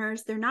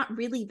partners. They're not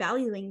really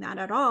valuing that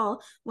at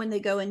all when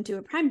they go and do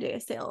a Prime Day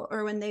sale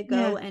or when they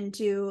go and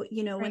do,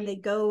 you know, when they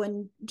go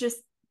and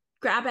just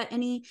grab at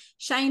any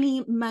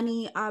shiny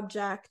money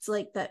object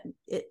like that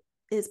it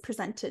is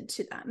presented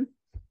to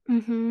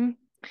them.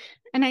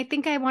 And I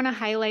think I want to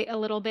highlight a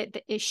little bit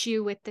the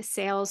issue with the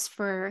sales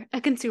for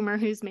a consumer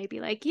who's maybe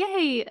like,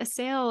 yay, a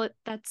sale.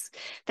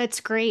 That's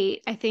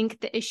great. I think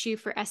the issue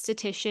for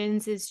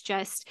estheticians is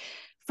just,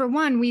 for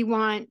one, we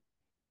want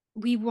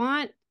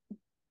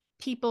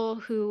people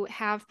who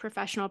have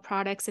professional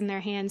products in their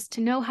hands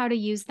to know how to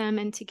use them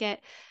and to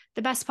get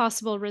the best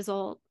possible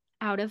result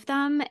out of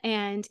them.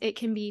 And it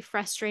can be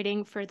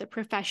frustrating for the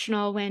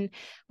professional when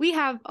we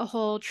have a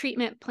whole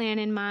treatment plan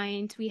in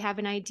mind. We have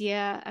an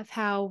idea of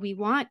how we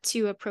want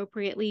to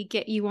appropriately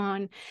get you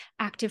on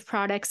active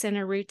products in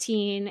a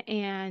routine,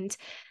 and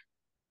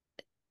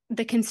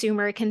the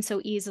consumer can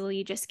so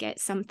easily just get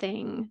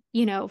something,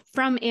 you know,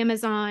 from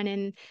Amazon,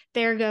 and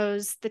there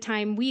goes the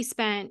time we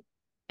spent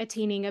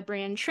attaining a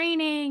brand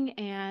training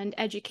and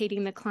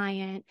educating the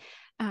client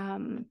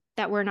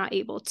that we're not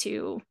able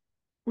to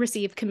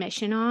receive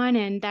commission on.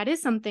 And that is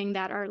something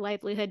that our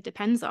livelihood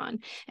depends on.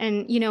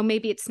 And, you know,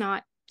 maybe it's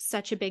not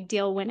such a big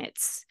deal when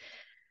it's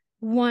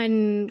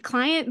one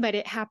client, but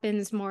it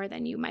happens more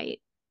than you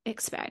might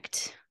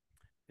expect.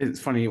 It's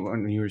funny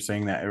when you were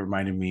saying that, it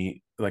reminded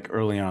me like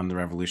early on the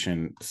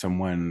revolution,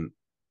 someone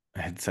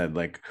had said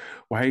like,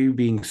 why are you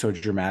being so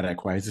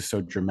dramatic? Why is this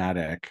so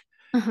dramatic?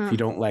 If you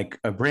don't like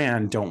a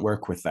brand, don't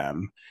work with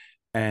them.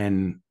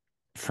 And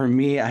for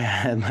me, I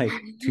had like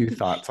two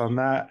thoughts on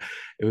that.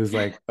 It was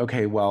like,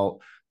 okay,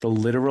 well, the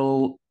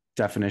literal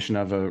definition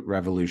of a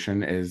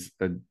revolution is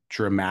a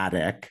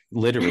dramatic,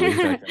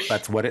 literally,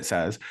 that's what it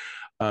says,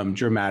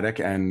 dramatic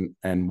and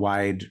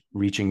wide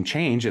reaching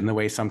change in the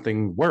way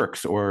something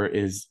works or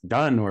is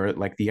done, or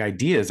like the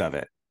ideas of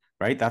it,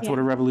 right? That's what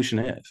a revolution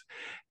is.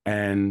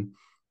 And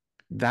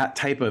that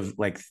type of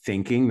like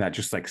thinking that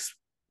just like,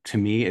 to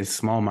me, is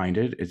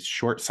small-minded, it's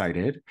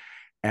short-sighted.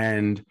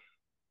 And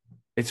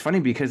it's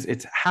funny because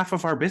it's half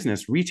of our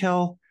business.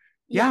 Retail,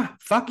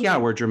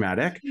 we're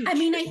dramatic. I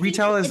mean, I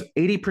retail is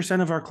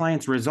 80% of our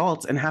clients'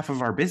 results and half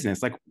of our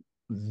business. Like,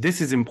 this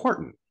is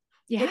important.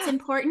 Yeah. It's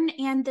important.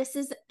 And this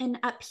is an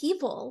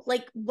upheaval.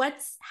 Like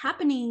what's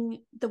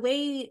happening, the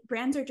way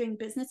brands are doing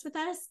business with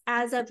us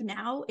as of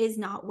now is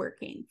not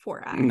working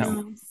for us.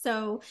 No.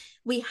 So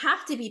we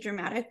have to be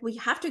dramatic. We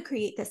have to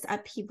create this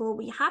upheaval.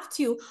 We have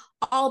to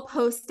all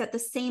post at the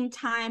same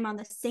time on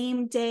the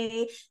same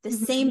day, the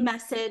same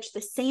message, the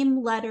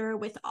same letter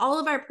with all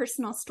of our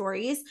personal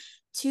stories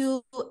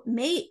to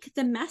make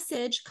the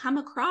message come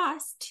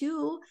across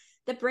to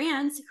the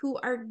brands who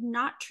are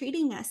not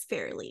treating us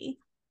fairly.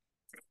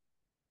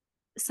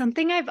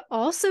 Something I've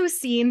also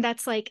seen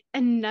that's like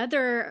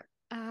another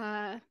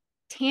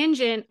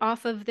tangent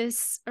off of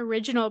this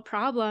original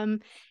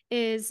problem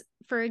is,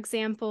 for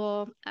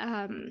example,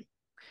 I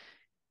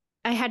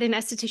had an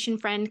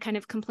esthetician friend kind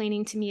of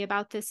complaining to me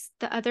about this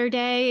the other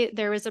day.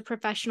 There was a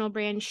professional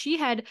brand. She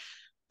had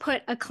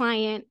put a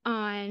client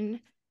on,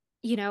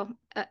 you know,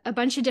 a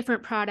bunch of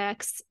different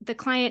products. The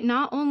client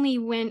not only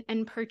went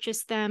and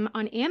purchased them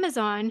on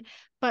Amazon,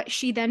 but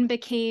she then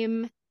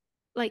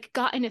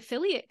got an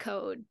affiliate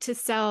code to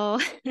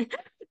sell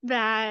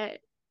that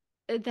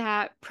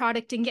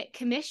product and get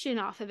commission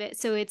off of it.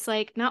 So it's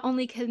like, not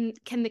only can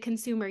the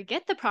consumer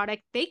get the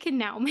product, they can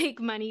now make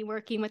money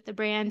working with the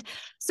brand.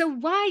 So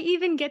why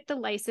even get the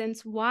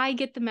license? Why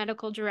get the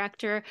medical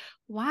director?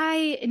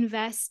 Why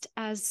invest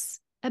as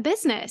a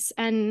business?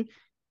 And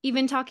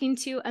even talking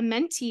to a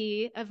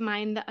mentee of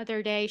mine the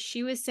other day,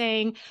 she was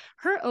saying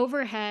her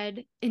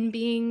overhead in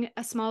being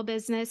a small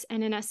business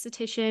and an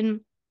esthetician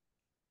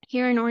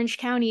here in Orange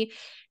County,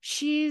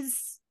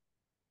 she's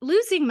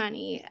losing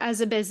money as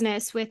a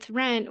business with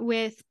rent,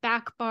 with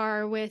back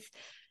bar, with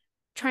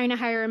trying to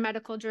hire a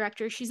medical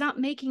director, she's not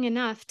making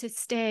enough to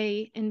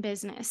stay in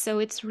business. So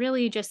it's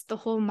really just the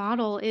whole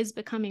model is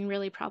becoming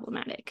really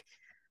problematic.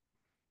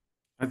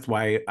 That's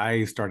why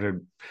I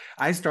started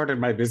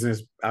my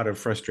business out of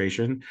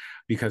frustration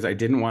because I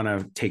didn't want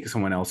to take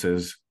someone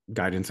else's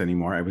guidance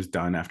anymore. I was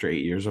done after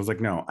 8 years. I was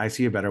like, no, I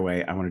see a better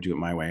way. I want to do it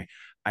my way.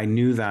 I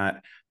knew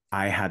that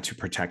I had to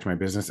protect my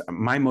business.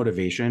 My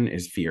motivation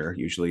is fear.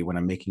 Usually when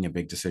I'm making a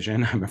big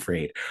decision, I'm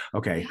afraid,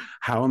 okay,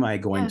 how am I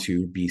going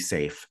to be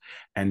safe?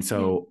 And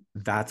so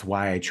that's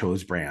why I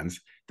chose brands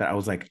that I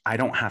was like, I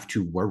don't have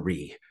to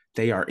worry.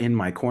 They are in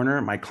my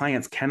corner. My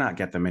clients cannot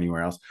get them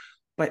anywhere else.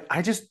 But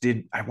I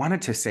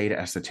wanted to say to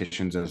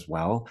estheticians as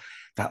well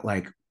that,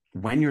 like,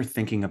 when you're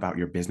thinking about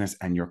your business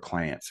and your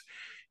clients,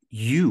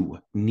 you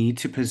need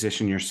to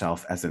position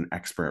yourself as an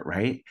expert,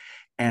 right?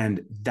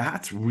 And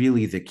that's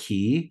really the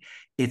key.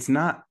 It's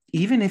not,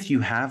 even if you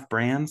have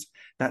brands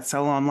that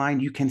sell online,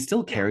 you can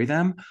still carry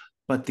them,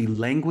 but the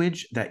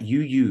language that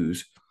you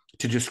use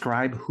to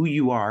describe who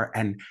you are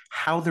and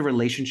how the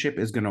relationship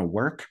is going to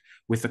work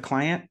with the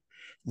client,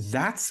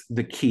 that's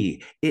the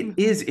key. It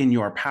is in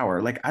your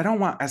power. Like, I don't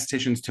want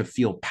estheticians to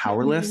feel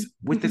powerless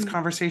with this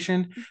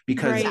conversation,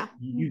 because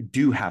you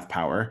do have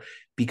power.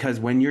 Because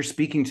when you're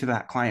speaking to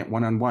that client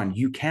one-on-one,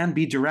 you can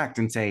be direct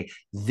and say,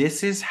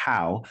 this is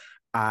how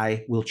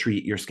I will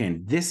treat your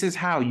skin. This is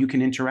how you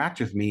can interact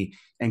with me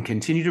and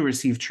continue to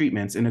receive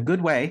treatments in a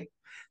good way.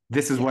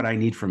 This is what I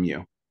need from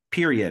you,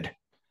 period.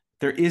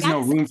 There is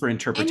no room for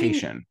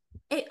interpretation.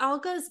 It all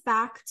goes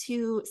back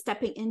to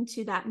stepping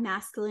into that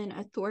masculine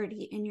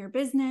authority in your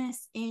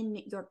business, in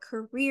your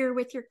career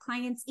with your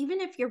clients. Even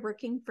if you're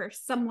working for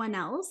someone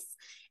else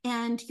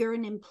and you're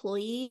an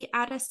employee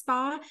at a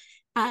spa,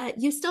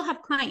 you still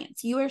have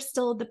clients. You are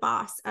still the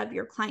boss of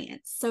your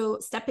clients. So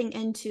stepping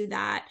into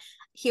that,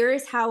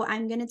 here's how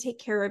I'm going to take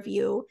care of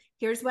you.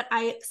 Here's what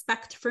I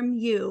expect from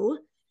you.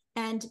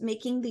 And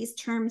making these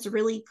terms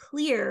really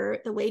clear,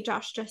 the way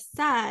Josh just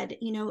said,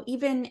 you know,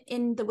 even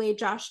in the way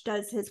Josh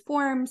does his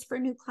forms for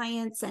new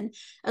clients, and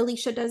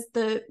Alicia does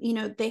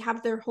they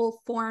have their whole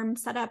form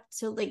set up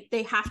to, like,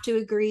 they have to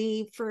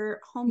agree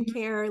for home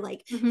care,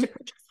 like to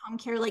purchase home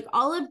care, like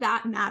all of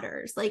that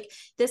matters. Like,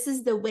 this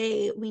is the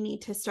way we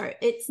need to start.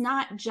 It's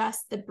not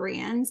just the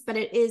brands, but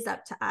it is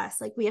up to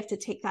us. Like, we have to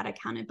take that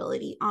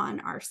accountability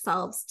on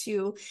ourselves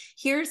to,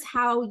 here's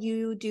how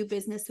you do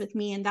business with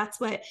me. And that's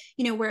what,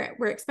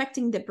 we're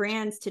expecting the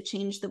brands to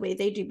change the way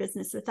they do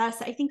business with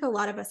us. I think a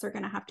lot of us are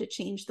going to have to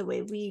change the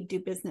way we do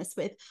business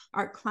with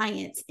our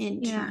clients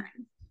in turn.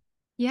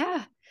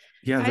 Yeah.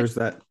 There's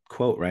that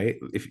quote, right?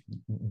 If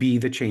be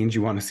the change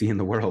you want to see in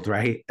the world,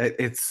 right?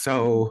 It's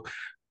so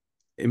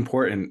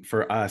important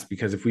for us,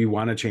 because if we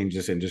want to change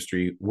this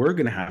industry, we're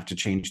going to have to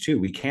change too.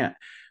 We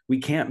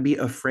can't be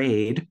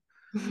afraid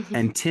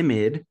and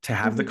timid to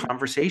have the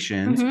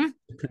conversations, to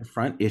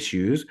confront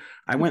issues.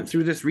 I went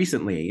through this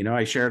recently.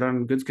 I shared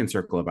on Good Skin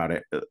Circle about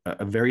it,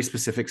 a very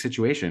specific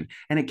situation.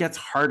 And it gets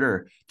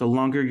harder the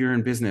longer you're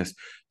in business,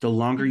 the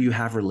longer you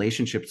have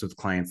relationships with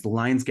clients, the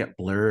lines get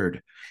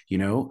blurred.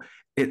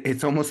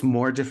 It's almost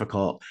more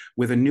difficult.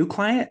 With a new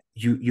client,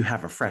 you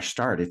have a fresh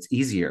start. It's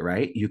easier,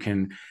 right? You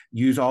can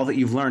use all that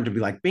you've learned to be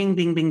like, bing,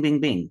 bing, bing, bing,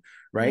 bing,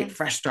 right? Yeah.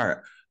 Fresh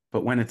start.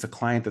 But when it's a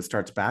client that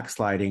starts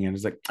backsliding and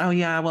is like, oh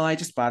yeah, well, I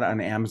just bought it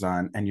on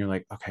Amazon. And you're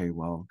like, okay,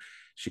 well,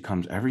 she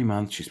comes every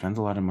month. She spends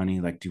a lot of money.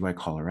 Like, do I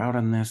call her out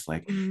on this?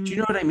 Like, do you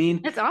know what I mean?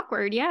 It's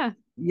awkward. Yeah.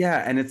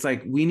 Yeah. And it's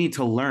like, we need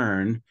to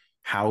learn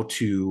how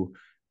to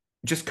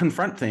just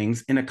confront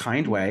things in a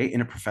kind way,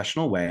 in a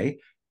professional way,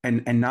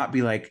 and not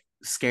be like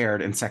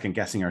scared and second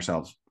guessing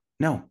ourselves.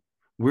 No,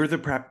 we're the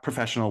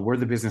professional. We're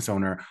the business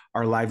owner.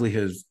 Our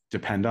livelihoods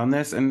depend on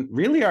this. And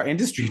really our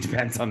industry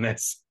depends on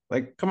this.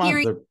 Like, come on,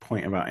 the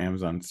point about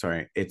Amazon.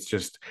 Sorry. It's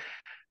just,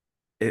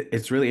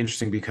 it's really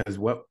interesting, because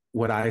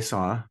what I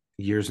saw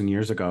years and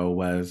years ago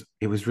was,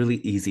 it was really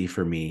easy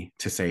for me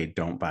to say,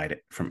 don't buy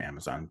it from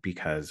Amazon,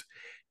 because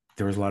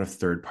there was a lot of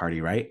third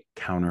party, right?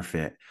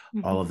 Counterfeit,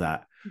 all of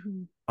that.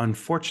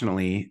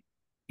 Unfortunately,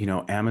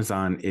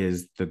 Amazon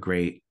is the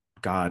great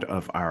god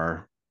of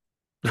our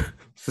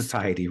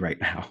society right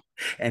now,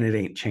 and it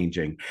ain't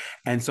changing.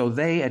 And so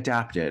they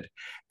adapted.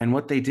 And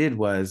what they did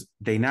was,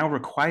 they now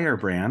require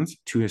brands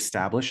to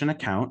establish an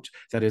account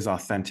that is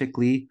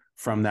authentically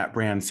from that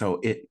brand.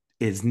 So it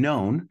is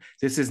known.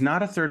 This is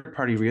not a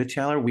third-party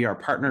retailer. We are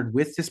partnered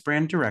with this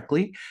brand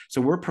directly. So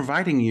we're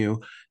providing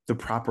you the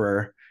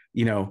proper,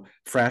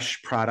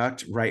 fresh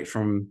product right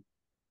from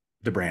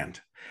the brand.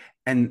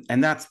 And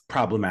that's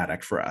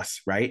problematic for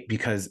us, right?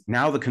 Because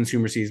now the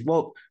consumer sees,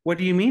 well, what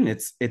do you mean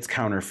it's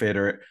counterfeit?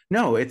 Or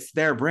no, it's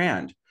their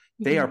brand.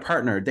 They are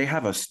partnered. They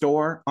have a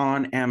store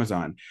on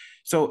Amazon.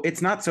 So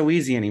it's not so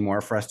easy anymore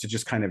for us to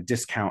just kind of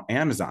discount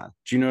Amazon.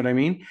 Do you know what I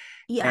mean?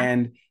 Yeah.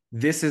 And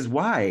this is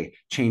why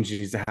change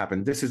needs to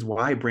happen. This is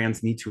why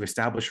brands need to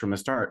establish from the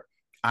start,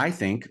 I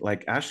think,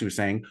 like Ashley was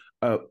saying,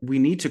 we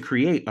need to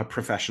create a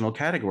professional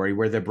category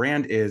where the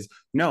brand is,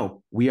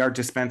 no, we are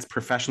dispensed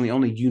professionally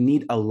only. You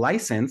need a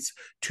license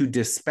to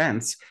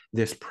dispense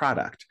this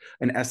product,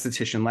 an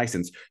esthetician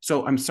license.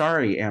 So I'm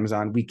sorry,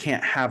 Amazon, we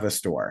can't have a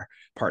store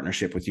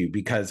partnership with you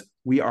because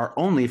we are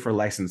only for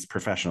licensed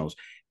professionals.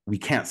 We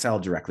can't sell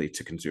directly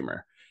to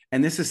consumer.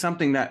 And this is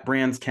something that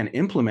brands can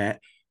implement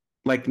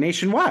like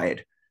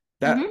nationwide.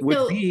 That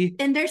would be.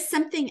 And there's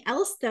something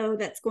else though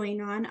that's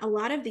going on. A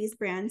lot of these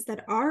brands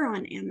that are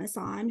on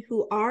Amazon,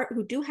 who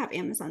do have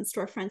Amazon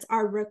storefronts,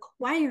 are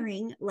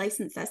requiring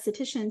licensed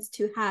estheticians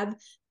to have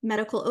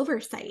medical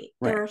oversight.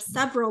 Right. There are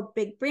several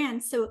big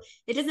brands, so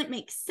it doesn't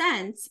make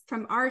sense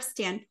from our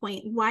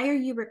standpoint. Why are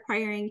you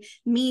requiring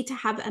me to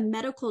have a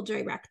medical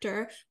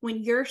director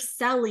when you're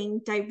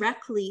selling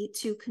directly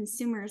to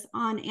consumers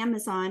on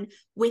Amazon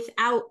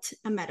without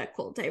a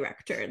medical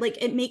director? Like,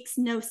 it makes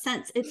no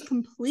sense. It's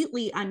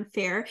completely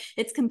unfair.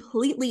 It's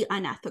completely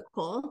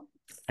unethical.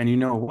 And you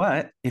know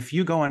what? If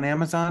you go on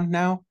Amazon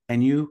now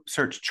and you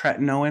search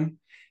tretinoin,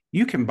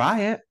 you can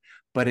buy it,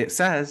 but it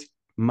says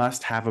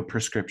must have a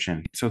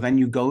prescription. So then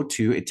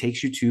it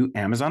takes you to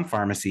Amazon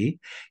Pharmacy,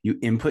 you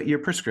input your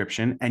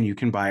prescription, and you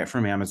can buy it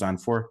from Amazon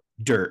for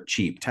dirt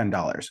cheap, $10.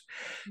 Mm.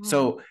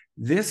 So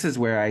this is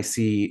where I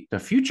see the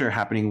future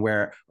happening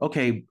where,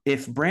 okay,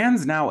 if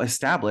brands now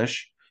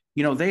establish,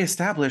 they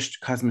established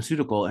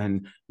cosmeceutical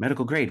and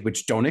medical grade,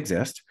 which don't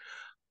exist,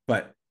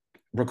 but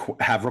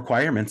have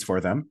requirements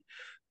for them.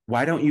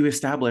 Why don't you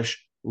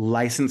establish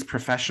licensed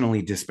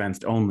professionally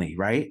dispensed only,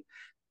 right?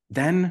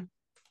 Then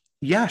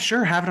yeah,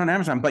 sure, have it on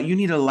Amazon, but you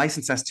need a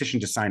licensed esthetician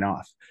to sign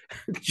off.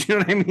 Do you know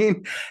what I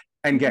mean?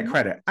 And get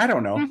credit. I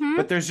don't know,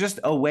 but there's just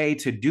a way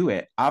to do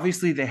it.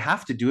 Obviously, they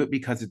have to do it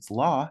because it's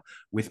law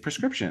with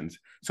prescriptions.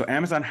 So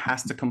Amazon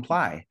has to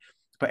comply,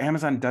 but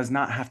Amazon does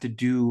not have to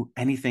do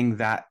anything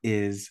that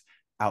is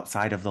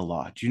outside of the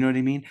law. Do you know what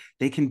I mean?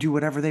 They can do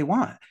whatever they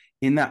want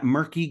in that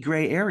murky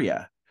gray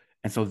area.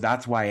 And so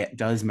that's why it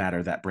does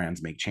matter that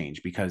brands make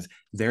change, because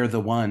they're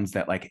the ones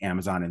that like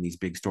Amazon and these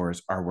big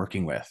stores are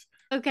working with.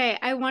 Okay,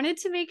 I wanted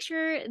to make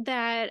sure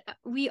that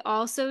we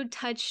also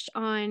touched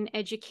on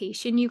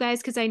education, you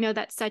guys, because I know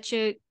that's such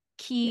a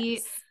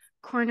key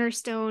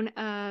cornerstone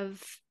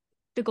of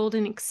the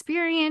Golden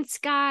Experience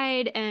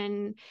Guide.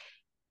 And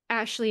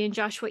Ashley and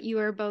Josh, what you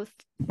are both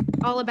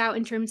all about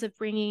in terms of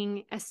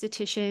bringing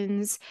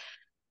estheticians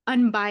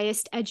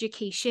unbiased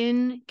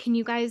education. Can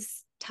you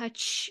guys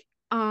touch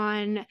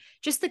on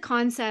just the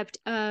concept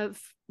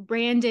of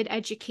branded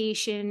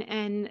education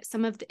and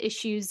some of the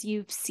issues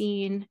you've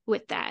seen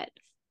with that?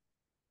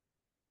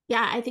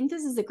 Yeah, I think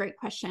this is a great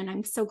question.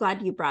 I'm so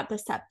glad you brought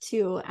this up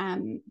too,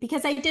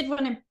 because I did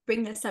want to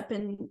bring this up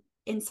in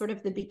sort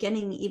of the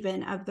beginning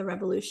even of the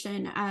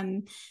revolution.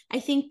 I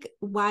think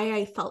why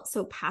I felt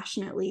so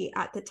passionately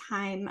at the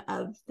time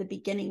of the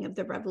beginning of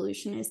the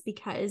revolution is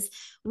because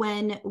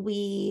when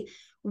we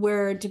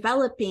were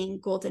developing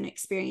Golden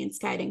Experience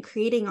Guide and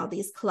creating all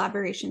these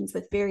collaborations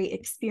with very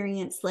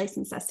experienced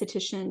licensed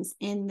estheticians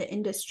in the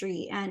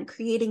industry and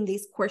creating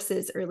these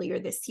courses earlier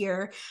this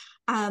year,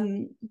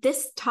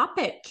 this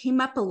topic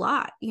came up a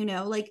lot.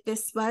 Like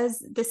this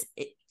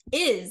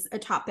is a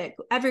topic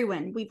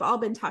we've all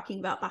been talking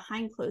about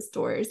behind closed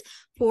doors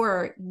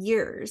for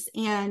years.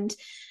 And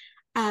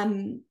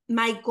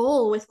my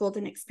goal with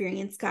Golden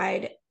Experience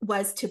Guide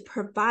was to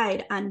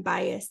provide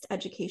unbiased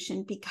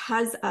education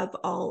because of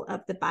all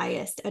of the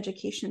biased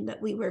education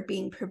that we were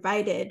being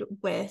provided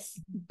with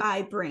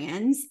by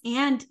brands,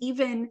 and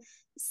even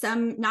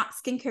some not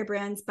skincare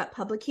brands, but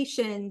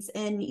publications.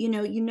 And, you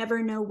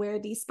never know where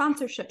these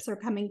sponsorships are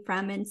coming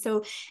from. And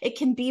so it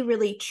can be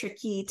really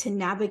tricky to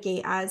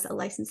navigate as a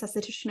licensed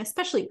esthetician,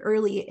 especially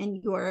early in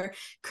your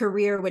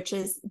career, which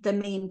is the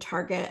main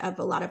target of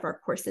a lot of our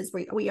courses.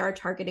 We are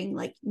targeting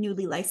like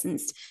newly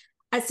licensed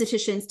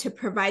estheticians to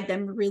provide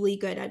them really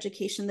good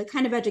education, the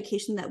kind of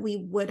education that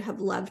we would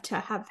have loved to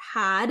have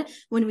had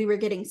when we were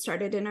getting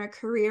started in our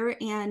career.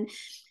 And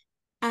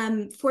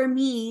for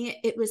me,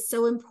 it was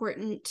so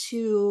important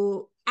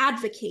to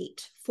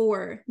advocate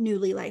for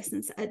newly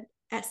licensed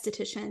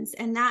estheticians.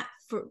 And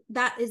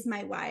that is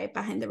my why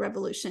behind the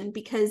revolution,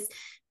 because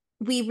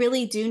we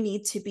really do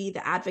need to be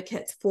the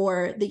advocates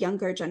for the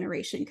younger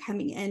generation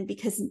coming in,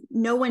 because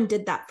no one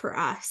did that for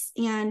us.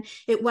 And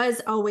it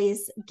was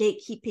always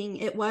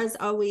gatekeeping. It was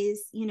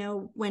always,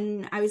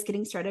 when I was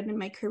getting started in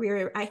my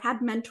career, I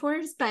had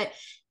mentors, but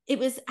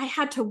I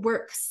had to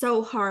work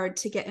so hard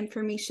to get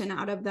information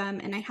out of them,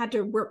 and I had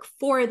to work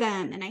for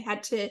them, and I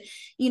had to,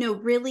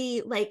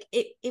 really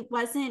it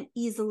wasn't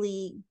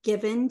easily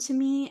given to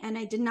me, and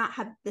I did not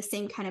have the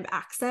same kind of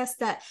access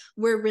that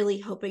we're really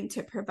hoping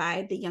to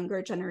provide the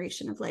younger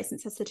generation of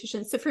licensed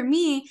estheticians. So for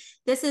me,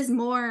 this is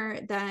more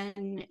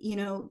than,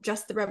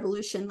 just the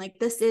revolution. Like,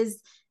 this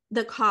is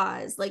the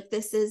cause, like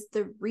this is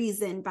the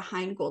reason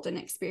behind Golden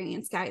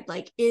Experience Guide,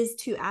 is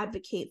to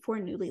advocate for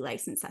newly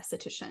licensed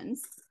estheticians.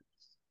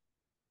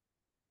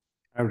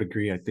 I would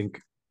agree. I think,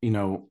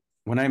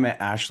 when I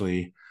met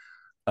Ashley,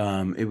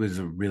 it was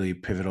a really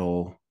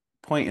pivotal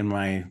point in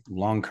my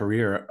long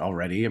career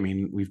already. I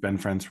mean, we've been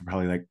friends for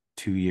probably like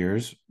 2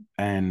 years.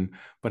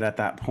 But at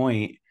that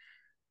point,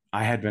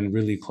 I had been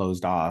really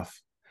closed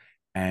off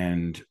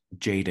and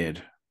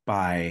jaded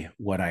by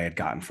what I had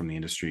gotten from the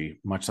industry.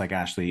 Much like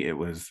Ashley, it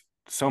was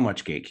so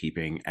much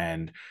gatekeeping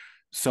and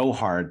so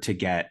hard to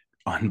get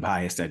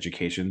unbiased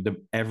education.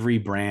 Every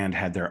brand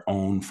had their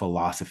own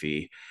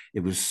philosophy. It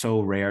was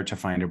so rare to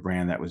find a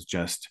brand that was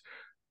just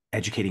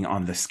educating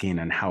on the skin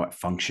and how it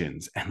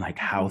functions and like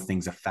how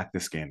things affect the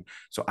skin.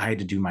 So I had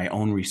to do my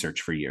own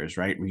research for years,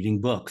 right?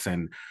 Reading books.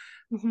 And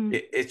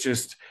it's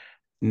just,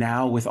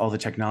 now with all the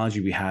technology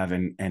we have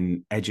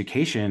and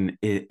education,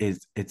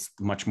 it's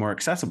much more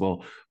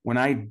accessible. When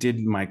I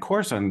did my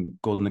course on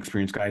Golden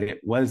Experience Guide, it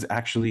was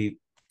actually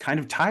kind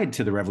of tied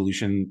to the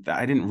revolution that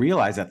I didn't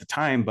realize at the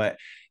time, but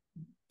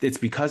it's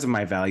because of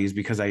my values,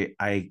 because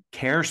I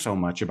care so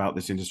much about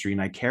this industry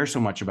and I care so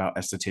much about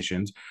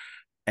estheticians.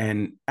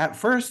 And at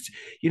first,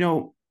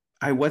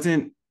 I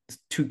wasn't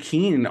too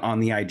keen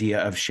on the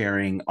idea of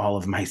sharing all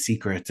of my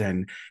secrets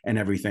and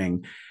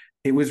everything.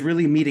 It was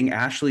really meeting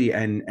Ashley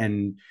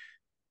and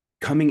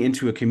coming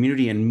into a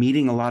community and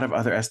meeting a lot of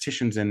other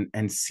estheticians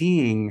and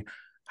seeing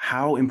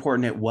how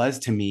important it was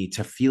to me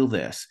to feel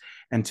this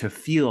and to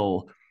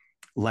feel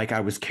like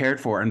I was cared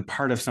for and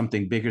part of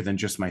something bigger than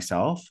just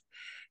myself.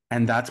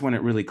 And that's when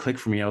it really clicked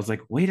for me. I was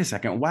like, wait a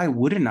second, why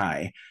wouldn't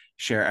I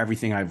share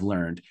everything I've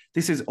learned?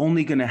 This is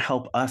only going to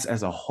help us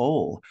as a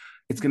whole.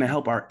 It's going to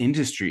help our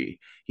industry,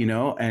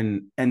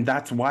 and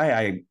that's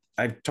why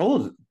I've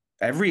told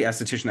every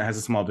esthetician that has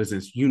a small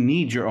business, you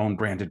need your own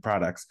branded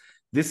products.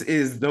 This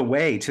is the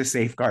way to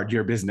safeguard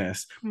your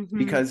business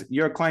because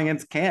your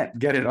clients can't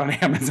get it on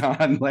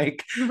Amazon,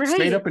 like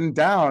straight up and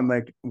down.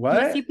 Like, what?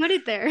 Unless you put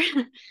it there.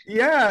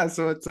 Yeah.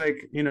 So it's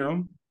like,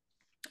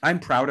 I'm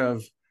proud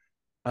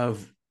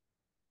of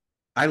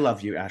I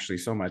love you, Ashley,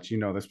 so much. You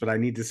know this, but I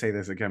need to say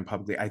this again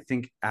publicly. I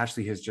think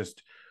Ashley has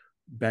just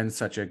been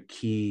such a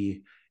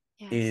key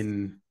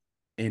in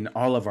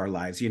all of our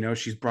lives.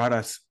 She's brought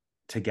us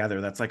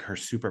together. That's like her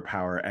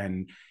superpower.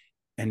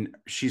 And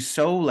she's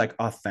so like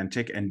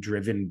authentic and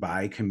driven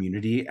by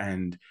community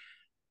and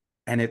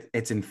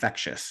it's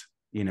infectious,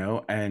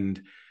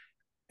 and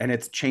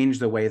it's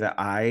changed the way that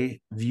I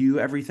view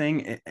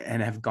everything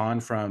and have gone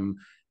from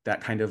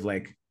that kind of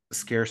like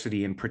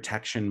scarcity and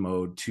protection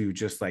mode to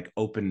just like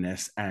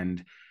openness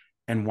and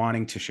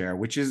wanting to share,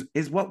 which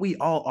is what we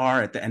all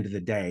are at the end of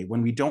the day.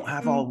 When we don't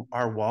have all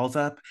our walls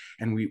up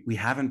and we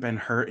haven't been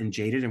hurt and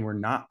jaded and we're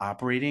not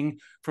operating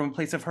from a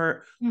place of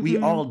hurt, we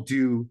all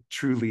do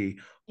truly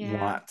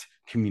want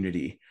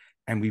community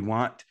and we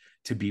want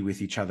to be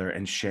with each other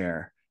and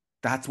share.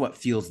 That's what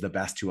feels the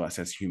best to us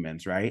as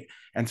humans, right?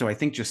 And so I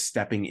think just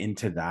stepping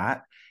into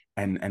that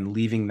and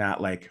leaving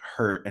that like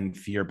hurt and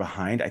fear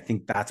behind, I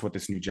think that's what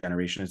this new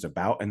generation is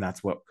about. And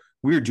that's what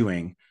we're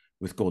doing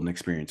with Golden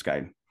Experience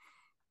Guide.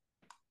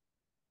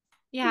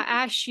 Yeah,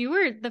 Ash, you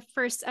were the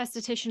first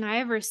esthetician I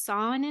ever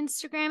saw on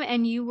Instagram,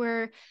 and you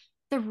were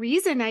the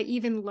reason I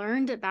even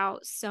learned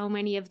about so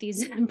many of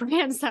these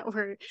brands that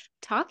we're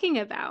talking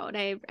about.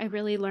 I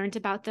really learned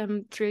about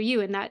them through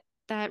you, and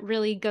that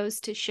really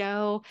goes to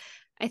show,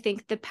 I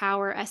think, the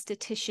power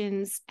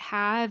estheticians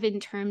have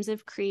in terms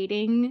of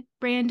creating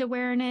brand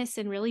awareness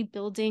and really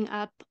building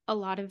up a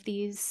lot of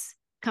these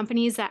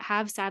companies that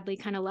have sadly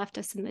kind of left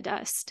us in the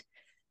dust.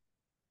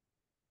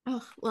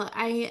 Oh, well,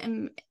 I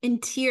am in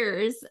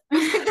tears.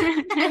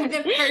 I'm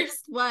the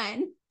first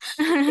one.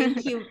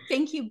 Thank you.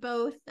 Thank you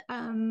both.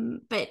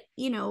 But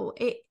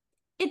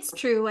it's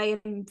true. I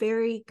am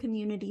very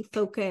community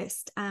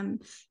focused.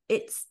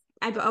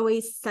 I've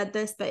always said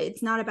this, but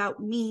it's not about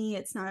me.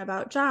 It's not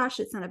about Josh.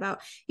 It's not about,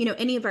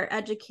 any of our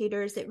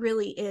educators. It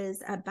really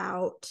is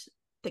about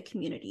the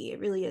community. It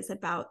really is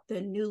about the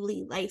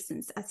newly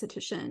licensed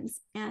estheticians.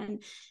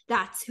 And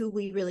that's who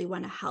we really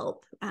want to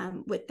help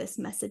with this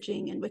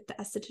messaging and with the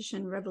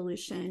Esthetician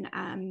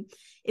Revolution.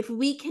 If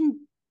we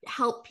can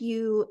help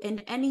you in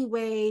any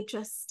way,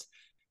 just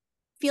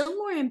feel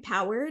more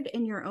empowered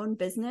in your own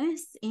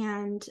business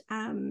and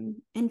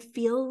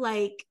feel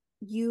like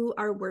you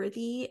are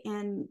worthy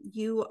and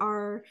you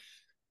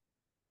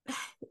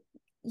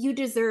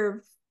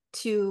deserve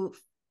to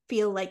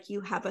feel like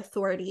you have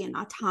authority and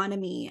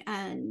autonomy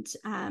and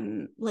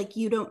like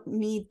you don't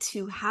need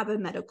to have a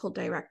medical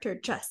director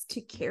just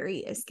to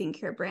carry a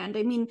skincare brand.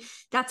 I mean,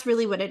 that's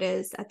really what it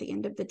is at the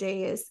end of the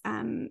day is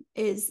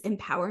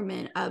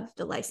empowerment of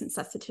the licensed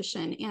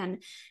esthetician.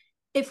 And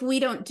if we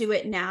don't do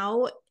it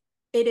now,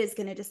 it is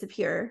going to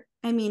disappear.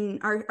 I mean,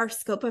 our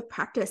scope of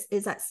practice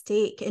is at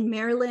stake. In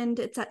Maryland,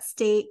 it's at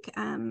stake.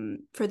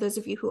 For those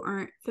of you who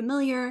aren't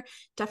familiar,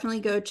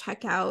 definitely go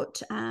check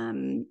out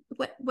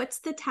what's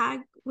the tag?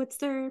 What's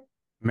their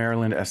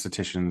Maryland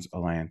Estheticians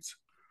Alliance.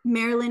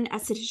 Maryland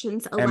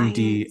Estheticians Alliance.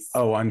 MD.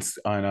 Oh, on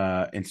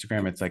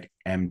Instagram, it's like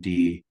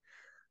MD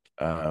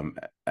MD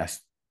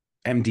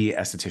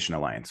Esthetician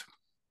Alliance.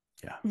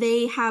 Yeah.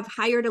 They have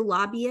hired a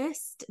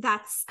lobbyist.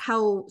 That's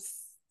how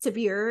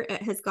severe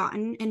it has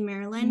gotten in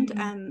Maryland.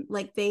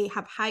 Like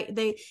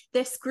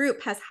this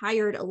group has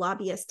hired a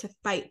lobbyist to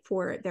fight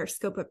for their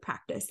scope of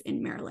practice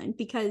in Maryland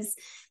because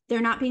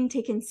they're not being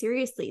taken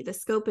seriously. The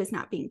scope is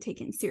not being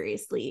taken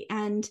seriously.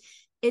 And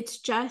it's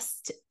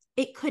just,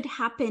 it could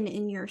happen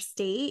in your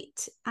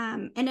state,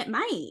 and it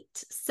might.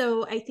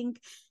 So I think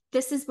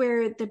this is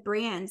where the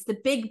brands, the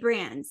big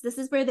brands, this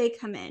is where they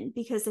come in,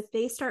 because if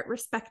they start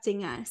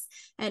respecting us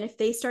and if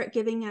they start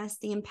giving us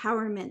the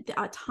empowerment,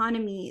 the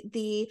autonomy,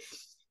 the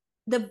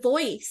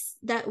voice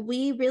that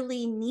we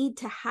really need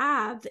to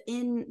have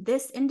in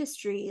this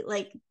industry,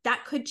 like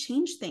that could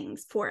change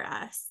things for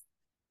us.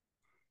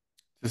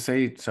 To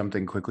say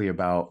something quickly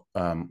about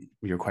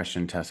your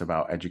question, Tess,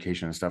 about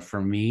education and stuff,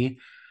 for me,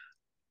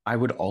 I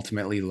would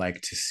ultimately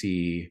like to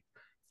see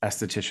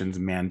estheticians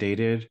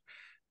mandated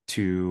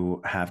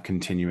to have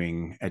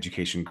continuing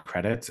education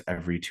credits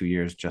every 2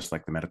 years, just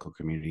like the medical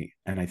community.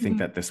 And I think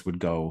that this would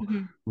go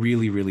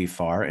really, really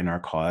far in our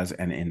cause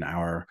and in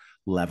our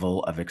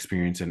level of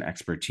experience and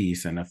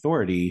expertise and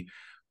authority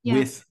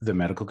with the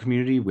medical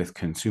community, with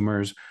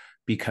consumers,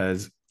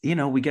 because, you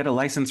know, we get a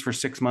license for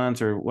 6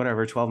 months or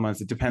whatever, 12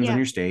 months, it depends on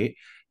your state.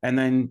 And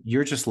then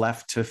you're just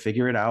left to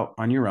figure it out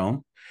on your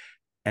own.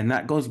 And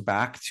that goes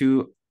back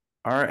to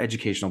our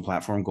educational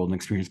platform, Golden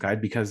Experience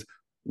Guide, because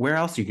where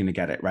else are you going to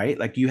get it, right?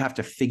 Like you have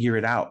to figure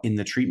it out in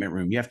the treatment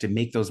room. You have to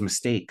make those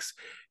mistakes.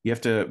 You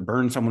have to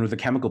burn someone with a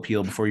chemical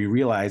peel before you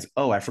realize,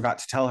 oh, I forgot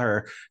to tell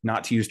her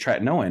not to use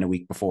tretinoin a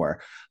week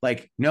before.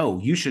 Like, no,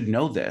 you should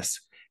know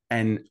this.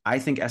 And I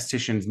think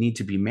estheticians need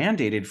to be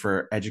mandated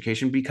for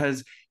education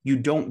because you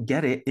don't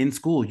get it in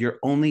school. You're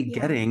only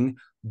getting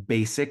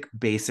basic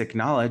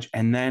knowledge.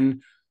 And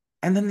then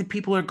the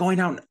people are going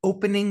out and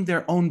opening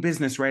their own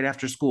business right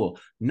after school.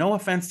 No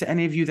offense to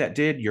any of you that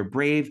did. You're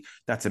brave.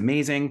 That's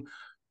amazing.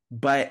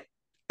 But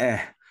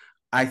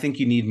I think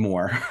you need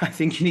more. I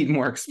think you need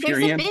more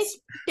experience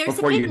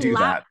before you do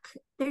that.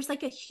 There's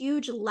like a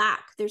huge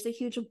lack. There's a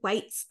huge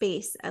white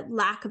space, a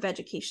lack of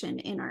education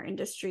in our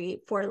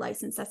industry for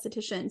licensed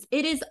estheticians.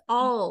 It is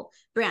all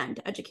brand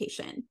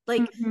education.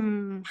 Like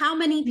how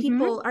many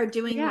people are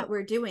doing what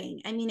we're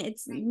doing? I mean,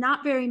 it's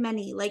not very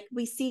many. Like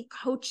we see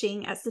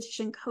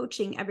esthetician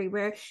coaching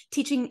everywhere,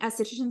 teaching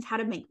estheticians how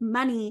to make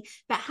money.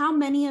 But how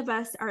many of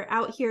us are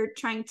out here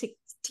trying to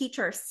teach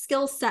our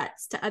skill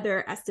sets to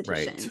other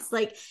estheticians?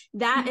 Like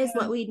that is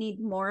what we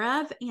need more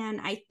of. And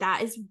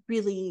that is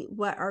really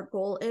what our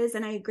goal is.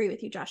 And I agree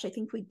with you, Josh. I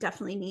think we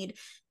definitely need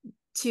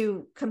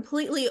to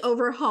completely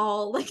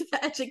overhaul like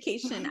the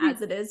education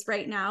as it is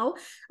right now.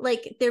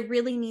 Like there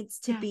really needs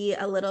to be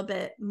a little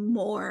bit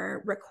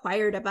more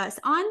required of us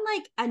on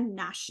like a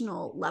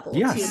national level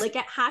too. Like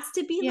it has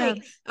to be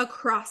like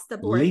across the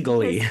board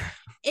legally.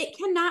 It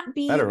cannot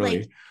be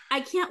like,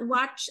 I can't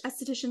watch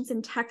estheticians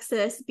in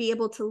Texas be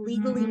able to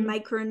legally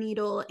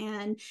microneedle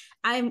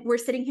and we're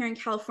sitting here in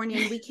California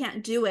and we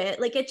can't do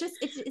it. Like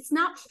it's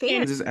not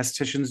fair.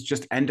 Estheticians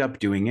just end up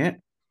doing it,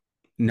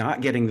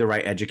 not getting the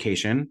right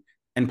education,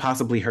 and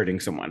possibly hurting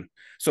someone.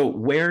 So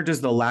where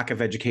does the lack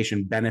of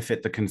education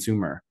benefit the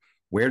consumer?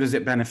 Where does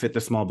it benefit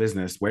the small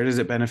business? Where does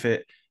it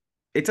benefit?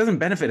 It doesn't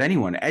benefit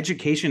anyone.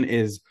 Education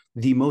is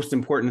the most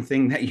important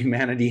thing that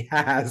humanity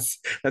has.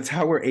 That's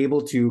how we're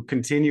able to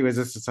continue as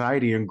a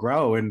society and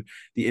grow, and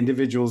the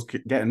individuals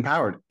get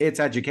empowered. It's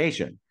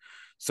education.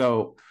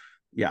 So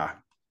yeah,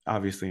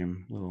 obviously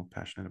I'm a little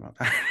passionate about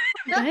that.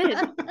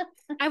 Good.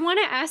 I want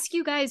to ask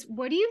you guys,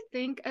 what do you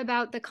think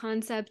about the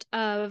concept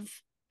of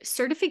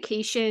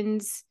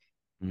certifications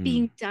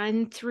being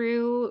done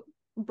through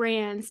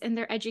brands and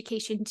their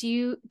education?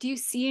 Do you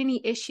see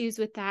any issues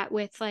with that,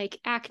 with like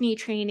acne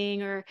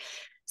training or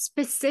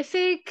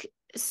specific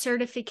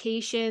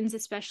certifications,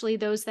 especially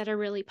those that are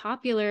really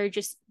popular,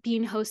 just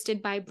being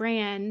hosted by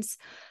brands?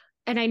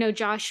 And I know,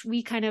 Josh,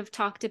 we kind of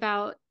talked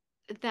about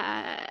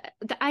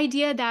the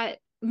idea that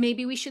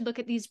maybe we should look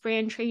at these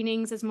brand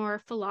trainings as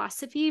more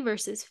philosophy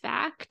versus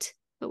fact.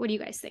 But what do you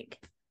guys think?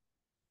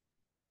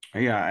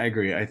 Yeah, I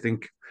agree. I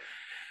think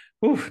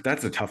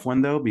that's a tough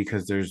one though,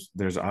 because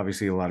there's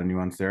obviously a lot of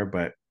nuance there,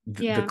 but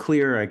the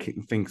clear, I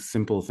think,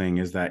 simple thing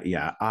is that,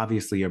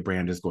 obviously a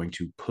brand is going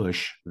to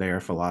push their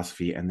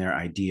philosophy and their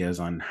ideas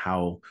on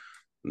how,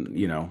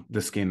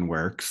 the skin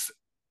works,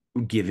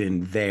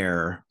 given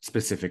their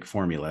specific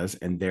formulas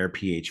and their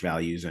pH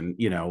values and,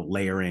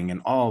 layering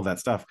and all that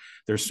stuff.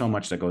 There's so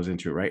much that goes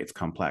into it, right? It's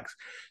complex.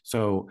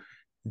 So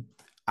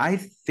I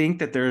think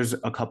that there's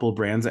a couple of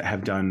brands that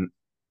have done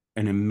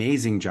an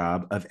amazing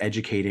job of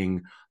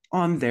educating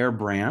on their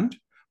brand,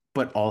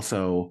 but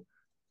also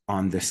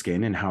on the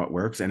skin and how it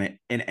works. And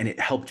it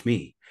helped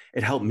me.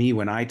 It helped me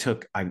when I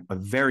took a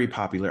very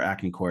popular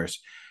acne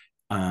course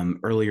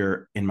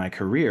earlier in my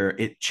career.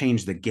 It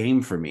changed the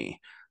game for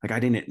me. Like I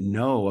didn't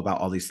know about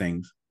all these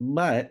things,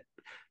 but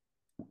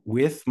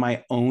with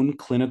my own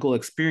clinical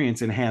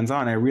experience and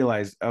hands-on, I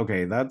realized,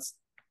 okay, that's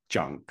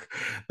junk.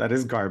 That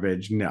is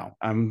garbage. No,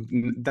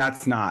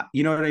 that's not,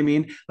 you know what I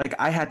mean? Like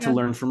I had to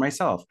learn for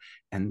myself.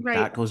 And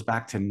that goes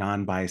back to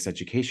non-biased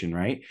education,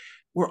 right?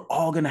 we're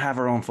all going to have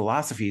our own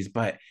philosophies.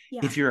 But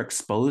if you're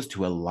exposed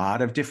to a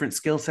lot of different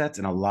skill sets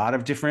and a lot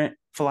of different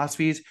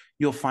philosophies,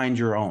 you'll find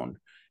your own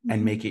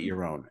and make it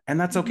your own. And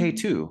that's okay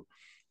too.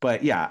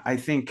 But yeah, I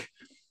think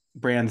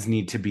brands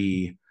need to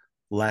be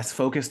less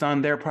focused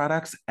on their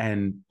products.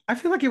 And I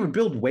feel like it would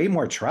build way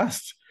more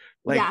trust.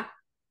 Like,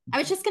 I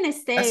was just going to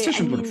say,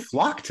 estheticians would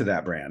flock to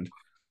that brand.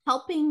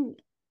 Helping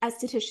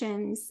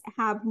estheticians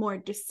have more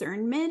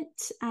discernment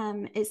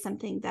is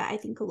something that I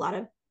think a lot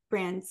of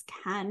brands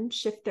can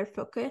shift their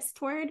focus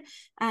toward.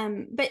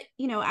 But,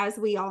 you know, as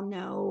we all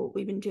know,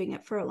 we've been doing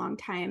it for a long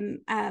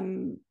time.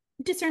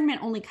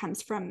 Discernment only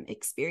comes from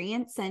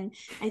experience. And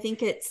I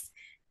think it's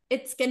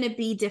going to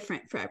be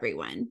different for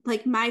everyone.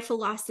 Like, my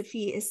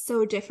philosophy is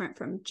so different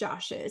from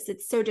Josh's.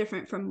 It's so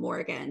different from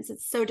Morgan's.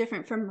 It's so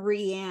different from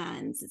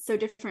Rianne's. It's so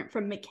different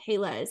from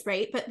Michaela's,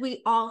 right? But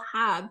we all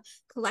have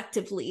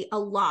collectively a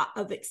lot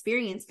of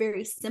experience,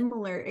 very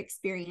similar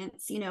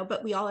experience, you know,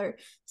 but we all are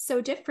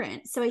so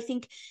different. So I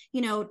think,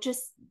 you know,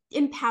 just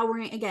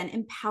empowering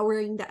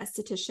the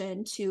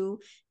esthetician to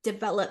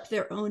develop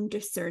their own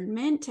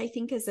discernment, I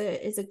think is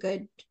a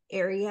good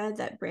area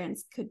that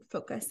brands could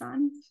focus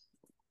on.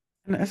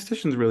 And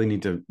estheticians really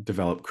need to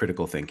develop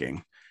critical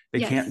thinking.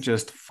 They can't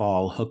just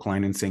fall hook,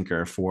 line, and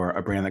sinker for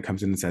a brand that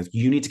comes in and says,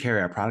 you need to carry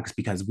our products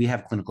because we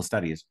have clinical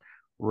studies.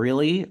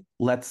 Really?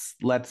 Let's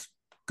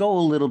go a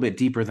little bit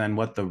deeper than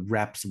what the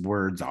rep's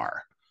words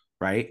are,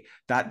 right?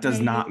 That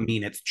does not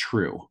mean it's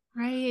true.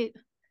 Right.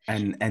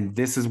 And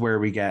this is where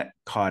we get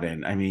caught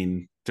in. I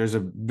mean, there's a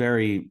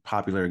very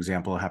popular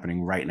example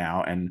happening right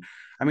now. And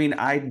I mean,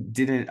 I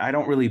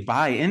don't really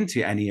buy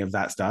into any of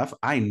that stuff.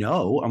 I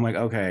know, I'm like,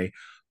 okay,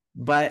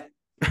 but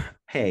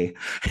hey,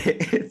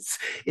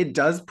 it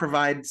does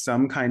provide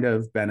some kind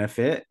of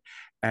benefit,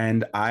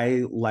 and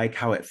I like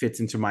how it fits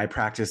into my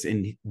practice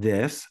in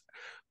this.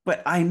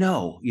 But I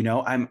know, you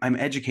know, I'm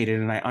educated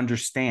and I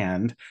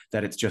understand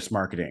that it's just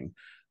marketing.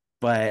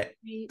 But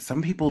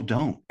some people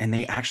don't, and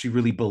they actually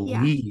really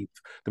believe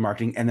the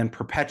marketing and then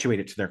perpetuate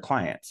it to their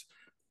clients.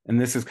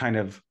 And this is kind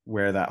of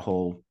where that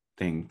whole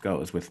thing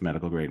goes with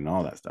medical grade and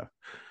all that stuff.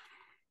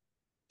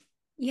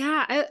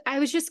 Yeah, I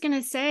was just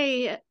gonna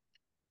say,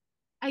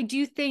 I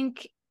do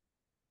think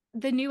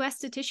the new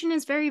esthetician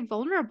is very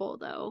vulnerable,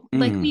 though.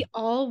 Like we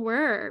all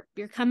were.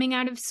 You're coming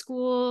out of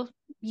school.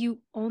 You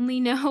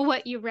only know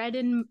what you read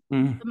in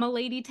the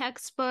Milady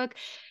textbook.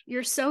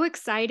 You're so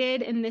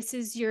excited, and this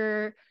is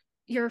your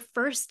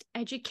first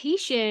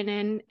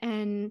education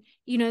and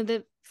you know,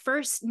 the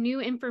first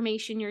new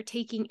information you're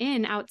taking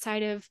in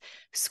outside of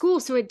school.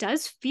 So it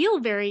does feel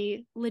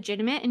very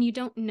legitimate, and you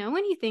don't know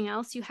anything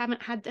else. You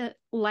haven't had the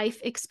life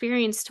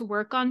experience to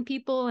work on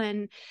people,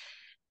 and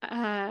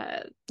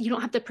you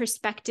don't have the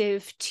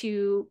perspective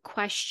to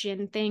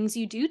question things.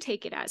 You do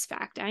take it as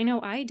fact. I know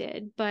I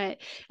did, but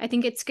I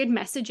think it's good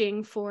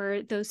messaging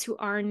for those who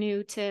are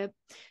new to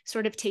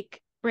sort of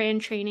take brand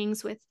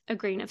trainings with a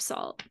grain of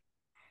salt.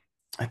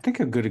 I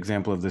think a good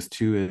example of this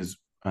too is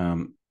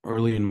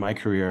early in my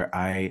career,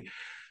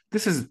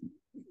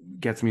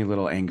 gets me a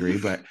little angry,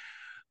 but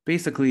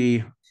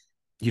basically,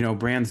 you know,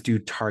 brands do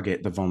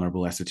target the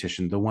vulnerable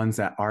esthetician, the ones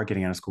that are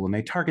getting out of school, and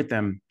they target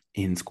them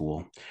in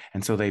school.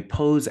 And so they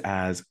pose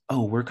as,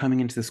 oh, we're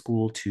coming into the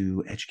school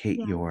to educate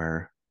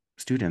your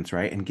students,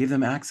 right? And give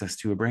them access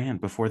to a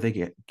brand before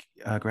they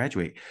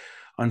graduate.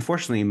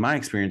 Unfortunately, my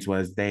experience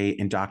was they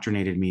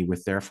indoctrinated me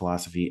with their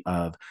philosophy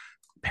of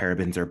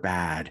parabens are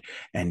bad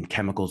and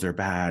chemicals are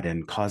bad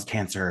and cause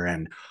cancer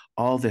and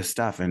all this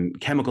stuff. And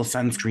chemical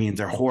sunscreens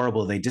are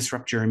horrible. They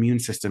disrupt your immune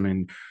system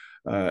and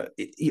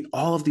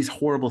all of these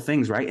horrible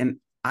things, right? And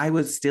I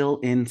was still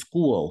in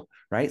school,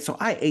 right? So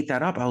I ate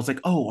that up. I was like,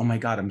 oh my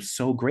God, I'm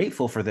so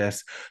grateful for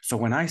this. So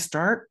when I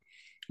start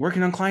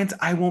working on clients,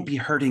 I won't be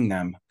hurting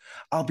them.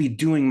 I'll be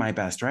doing my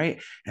best,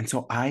 right? And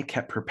so I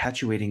kept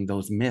perpetuating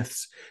those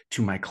myths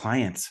to my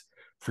clients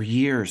for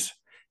years,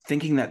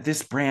 thinking that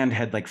this brand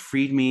had like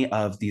freed me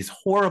of these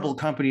horrible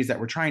companies that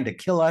were trying to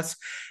kill us.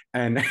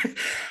 And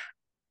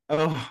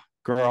oh,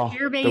 girl,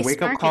 the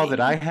wake-up call that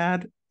I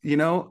had, you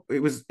know,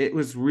 it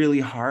was really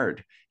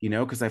hard, you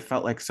know, because I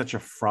felt like such a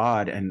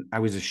fraud and I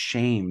was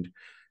ashamed.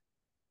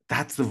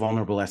 That's the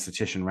vulnerable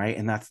esthetician, right?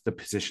 And that's the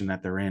position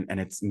that they're in. And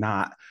it's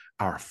not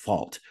our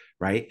fault,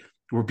 right?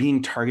 We're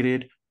being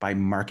targeted by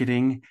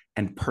marketing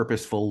and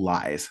purposeful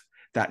lies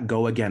that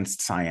go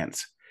against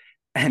science.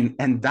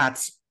 And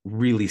that's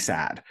really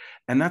sad.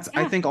 And that's,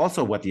 I think,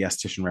 also what the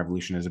Esthetician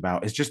Revolution is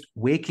about, is just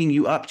waking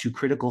you up to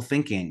critical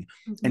thinking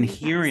and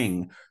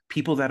hearing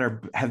people that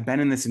have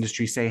been in this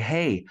industry say,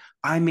 hey,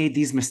 I made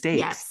these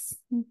mistakes.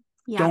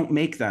 Don't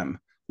make them.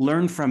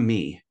 Learn from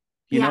me.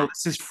 You know,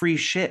 this is free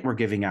shit we're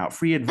giving out,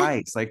 free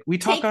advice. Like we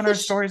talk on our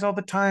stories all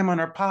the time, on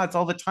our pods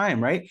all the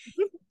time, right?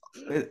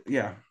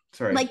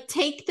 Sorry. Like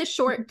take the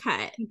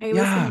shortcut. I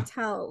was going to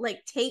tell,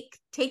 like, take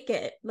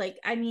it. Like,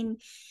 I mean,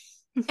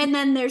 and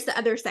then there's the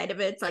other side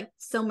of it. It's like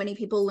so many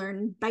people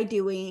learn by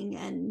doing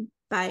and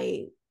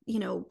by, you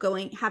know,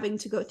 having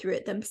to go through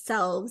it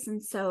themselves.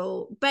 And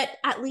so, but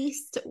at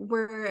least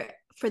we're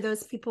for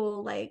those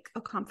people like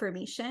a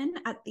confirmation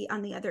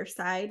on the other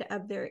side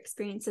of their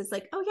experiences,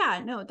 like, oh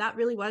yeah, no, that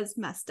really was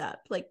messed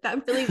up. Like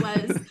that really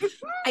was.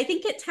 I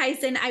think it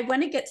ties in. I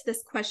want to get to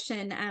this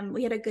question.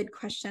 We had a good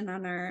question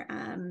on our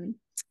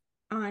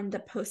on the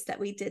post that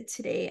we did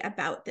today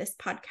about this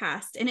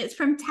podcast, and it's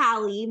from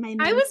Tally.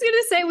 I was going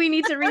to say we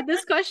need to read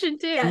this question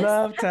too. Yes.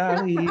 Love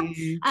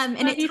Tally. And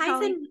Love it you, ties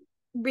Tally. in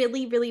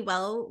really, really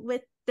well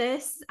with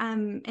this.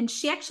 And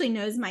she actually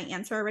knows my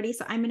answer already,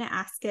 so I'm going to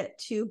ask it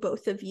to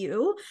both of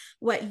you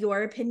what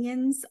your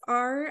opinions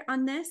are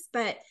on this.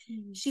 But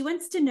she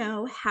wants to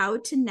know how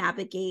to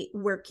navigate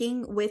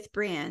working with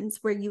brands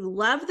where you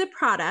love the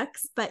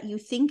products, but you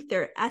think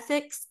their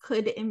ethics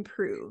could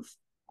improve.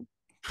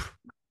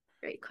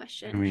 Great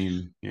question. I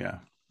mean, yeah.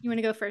 You want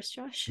to go first,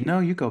 Josh?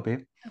 No, you go,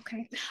 babe.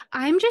 Okay.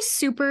 I'm just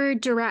super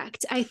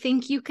direct. I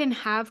think you can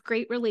have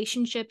great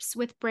relationships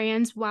with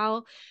brands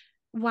while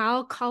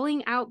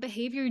calling out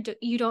behavior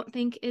you don't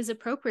think is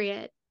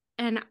appropriate.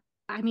 And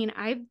I mean,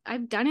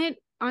 I've done it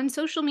on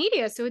social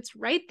media, so it's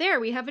right there.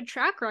 We have a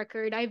track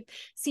record. I've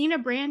seen a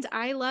brand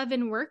I love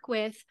and work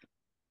with,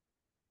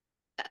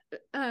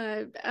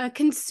 a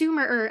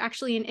consumer, or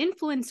actually an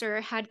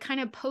influencer, had kind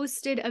of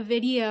posted a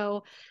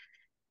video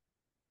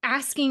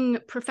asking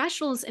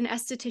professionals and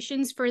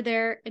estheticians for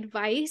their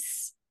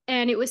advice.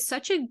 And it was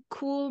such a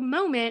cool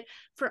moment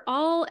for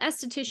all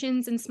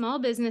estheticians and small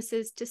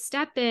businesses to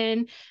step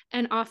in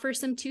and offer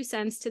some 2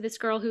 cents to this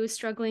girl who was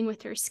struggling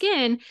with her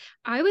skin.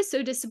 I was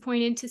so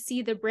disappointed to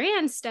see the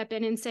brand step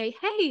in and say,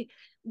 hey,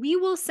 we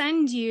will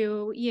send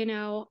you,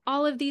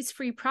 all of these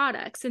free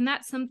products. And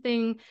that's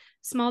something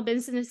small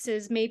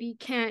businesses maybe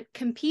can't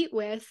compete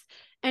with.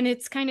 And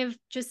it's kind of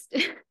just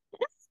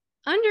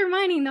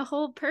undermining the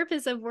whole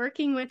purpose of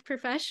working with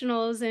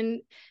professionals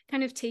and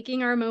kind of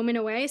taking our moment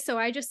away. So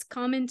I just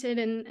commented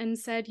and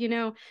said,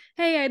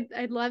 hey,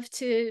 I'd love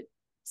to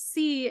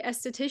see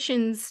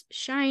estheticians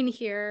shine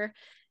here.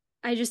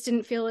 I just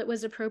didn't feel it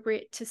was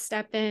appropriate to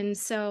step in.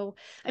 So,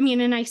 I mean,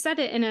 and I said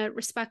it in a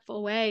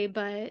respectful way,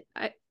 but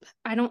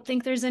I don't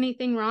think there's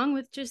anything wrong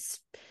with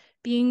just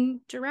being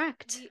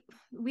direct.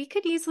 We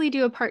could easily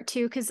do a part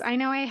 2, because I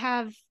know I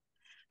have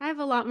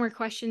a lot more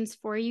questions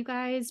for you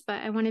guys,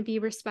 but I want to be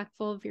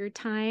respectful of your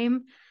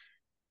time.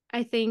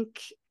 I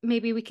think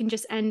maybe we can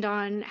just end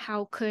on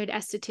how could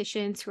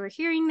estheticians who are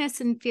hearing this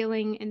and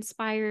feeling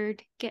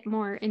inspired get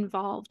more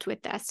involved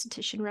with the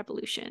Esthetician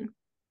Revolution.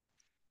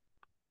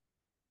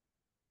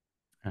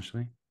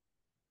 Ashley?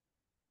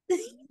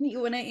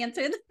 You want to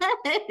answer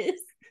that?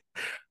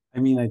 I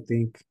mean, I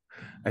think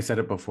I said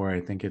it before. I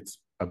think it's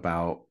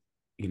about,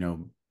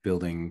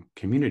 building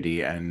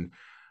community. And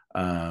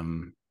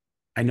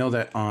I know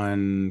that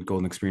on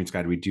Golden Experience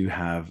Guide,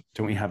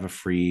 don't we have a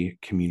free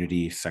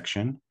community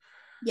section?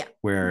 Yeah.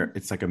 Where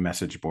it's like a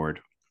message board.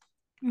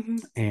 Mm-hmm.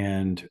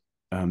 And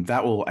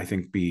that will, I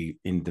think, be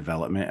in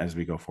development as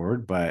we go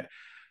forward. But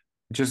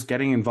just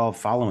getting involved,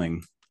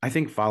 following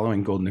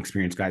Golden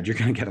Experience Guide, you're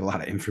going to get a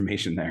lot of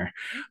information there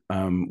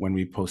when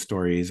we post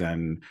stories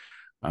and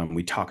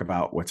we talk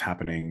about what's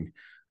happening.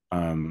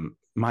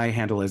 My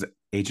handle is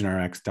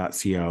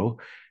agentrx.co.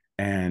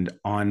 And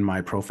on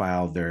my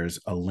profile, there's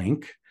a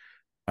link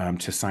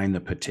to sign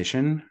the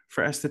petition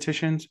for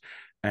estheticians,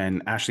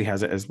 and Ashley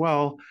has it as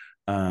well.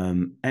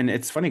 And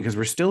it's funny because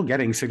we're still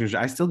getting signatures.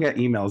 I still get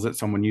emails that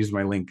someone used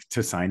my link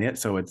to sign it.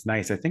 So it's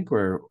nice. I think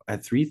we're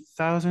at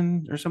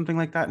 3,000 or something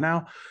like that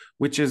now,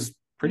 which is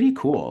pretty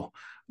cool.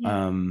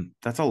 Yeah.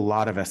 That's a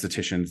lot of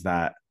estheticians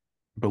that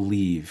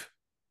believe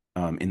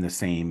in the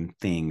same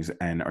things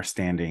and are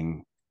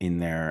standing in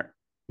their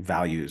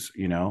values,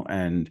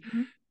 and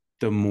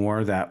the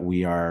more that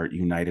we are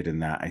united in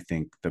that, I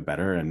think the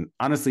better. And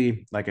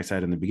honestly, like I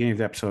said in the beginning of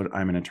the episode,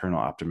 I'm an eternal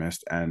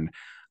optimist, and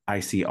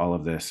I see all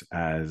of this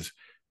as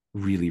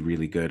really,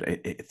 really good.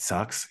 It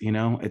sucks,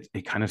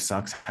 it kind of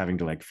sucks having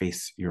to like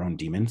face your own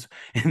demons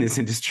in this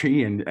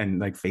industry and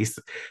like face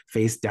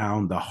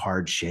down the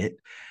hard shit.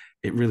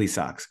 It really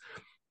sucks.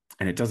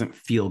 And it doesn't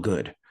feel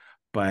good,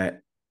 but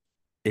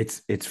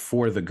it's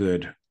for the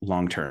good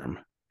long term.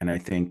 And I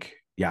think,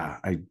 yeah,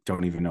 I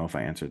don't even know if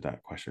I answered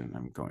that question.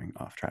 I'm going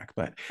off track,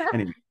 but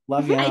anyway,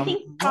 love you. I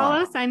think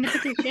follow, sign the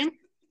petition.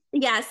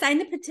 Yeah, sign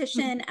the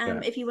petition.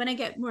 Yeah. If you want to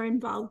get more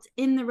involved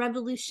in the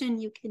revolution,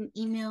 you can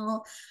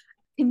email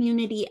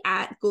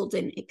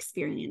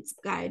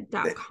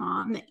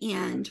community@goldenexperienceguide.com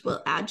and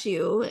we'll add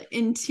you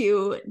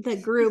into the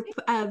group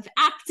of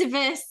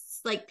activists,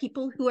 like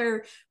people who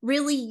are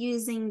really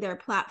using their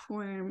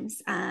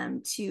platforms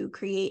to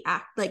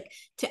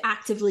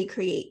actively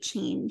create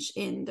change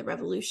in the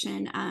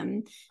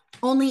revolution.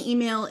 Only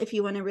email if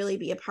you want to really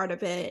be a part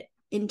of it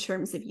in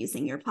terms of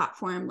using your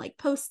platform, like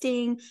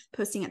posting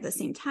at the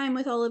same time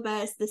with all of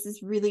us. This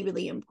is really,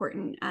 really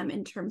important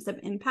in terms of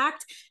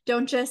impact.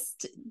 Don't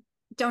just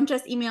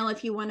email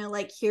if you want to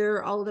like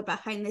hear all the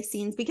behind the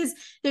scenes, because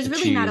there's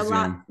really not a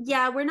lot.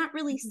 Yeah, we're not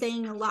really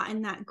saying a lot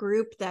in that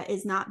group that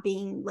is not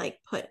being like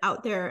put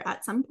out there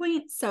at some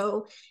point.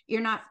 So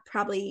you're not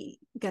probably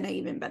going to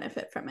even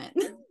benefit from it.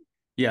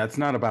 Yeah, it's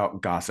not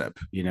about gossip,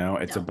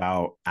 it's No.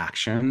 about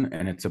action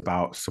and it's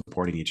about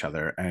supporting each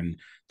other. And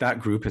that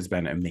group has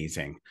been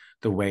amazing.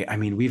 I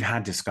mean, we've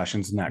had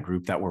discussions in that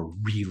group that were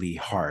really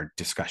hard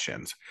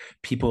discussions,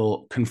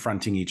 people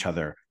confronting each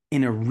other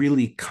in a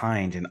really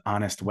kind and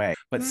honest way,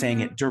 but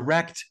saying it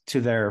direct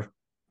to their,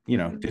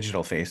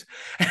 digital face.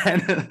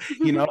 And,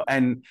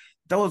 and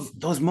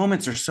those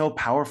moments are so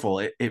powerful.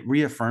 It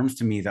reaffirms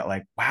to me that,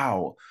 like,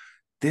 wow,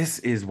 this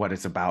is what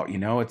it's about.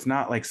 It's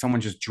not like someone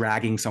just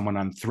dragging someone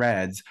on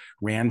threads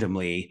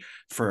randomly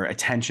for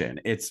attention.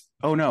 It's,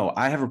 oh no,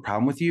 I have a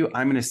problem with you,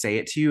 I'm going to say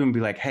it to you and be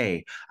like,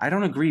 hey, I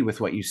don't agree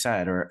with what you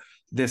said, or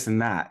this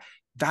and that.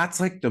 That's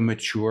like the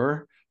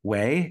mature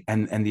way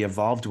and the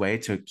evolved way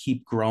to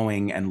keep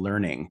growing and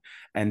learning.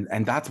 And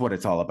that's what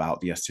it's all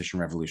about, the esthetician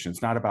revolution.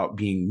 It's not about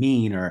being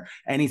mean or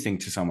anything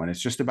to someone.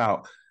 It's just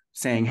about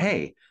saying,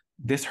 hey,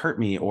 this hurt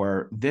me,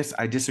 or this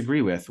I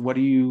disagree with. What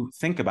do you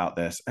think about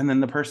this? And then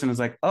the person is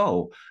like,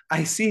 oh,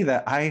 I see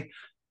that I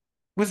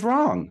was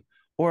wrong,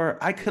 or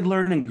I could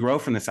learn and grow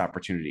from this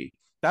opportunity.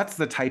 That's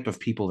the type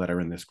of people that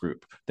are in this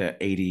group, the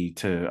 80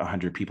 to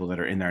 100 people that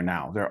are in there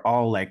now. They're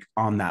all like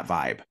on that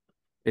vibe.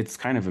 It's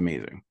kind of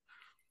amazing.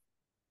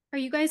 Are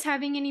you guys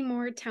having any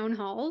more town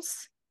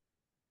halls?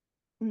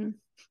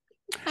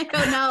 I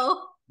don't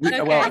know.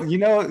 Okay.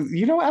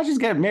 Well, Ash is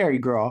getting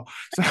married, girl.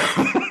 So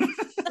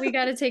we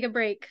got to take a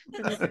break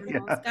from the town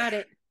halls. Got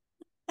it.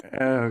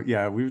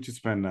 Yeah, we've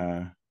just been,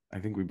 I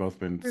think we've both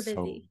been We're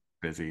so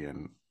busy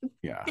and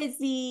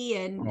busy.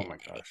 And oh my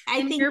gosh.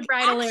 I think your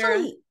bridal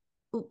era.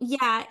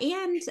 Yeah.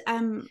 And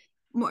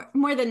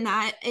more than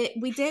that,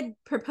 we did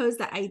propose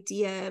the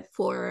idea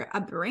for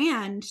a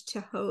brand to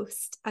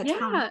host a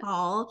town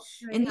hall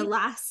in the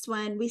last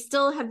one. We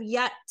still have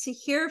yet to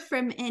hear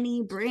from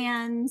any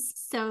brands.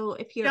 So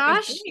if you're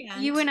Josh,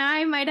 you and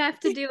I might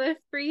have to do a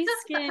free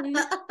skin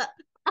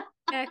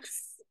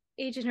X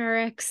Agent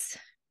RX.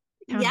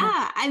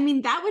 Yeah, I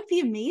mean, that would be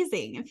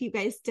amazing if you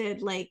guys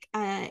did like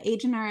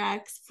Agent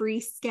RX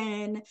free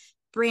skin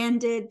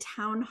branded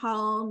town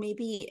hall,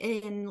 maybe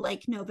in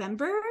like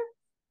November.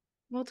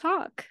 We'll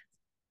talk.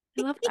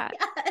 I love that.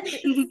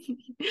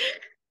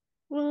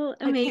 Well,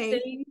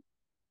 amazing.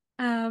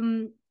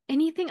 Okay.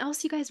 Anything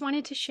else you guys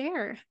wanted to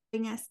share?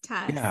 Us,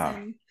 Tess,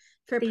 and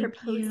for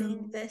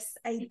proposing this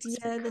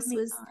idea. This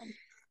was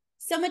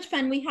so much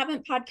fun. We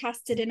haven't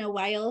podcasted in a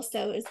while,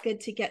 so it's good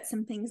to get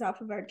some things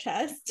off of our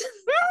chest.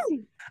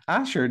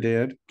 I sure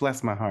did.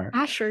 Bless my heart.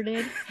 I sure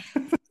did.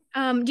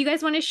 Do you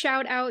guys want to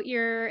shout out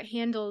your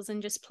handles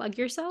and just plug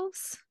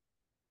yourselves?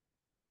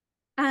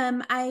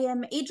 I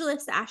am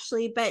Ageless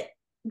Ashley, but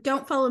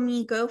don't follow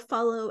me. Go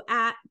follow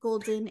at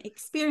Golden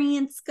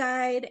Experience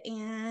Guide,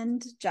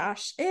 and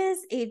Josh is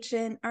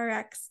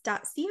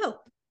agentrx.co.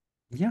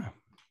 Yeah,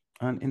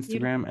 on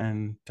Instagram,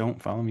 and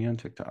don't follow me on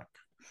TikTok.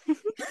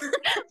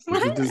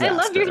 I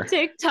love your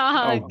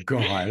TikTok. Oh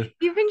God,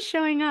 you've been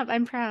showing up.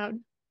 I'm proud.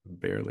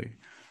 Barely.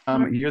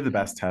 You're the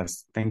best,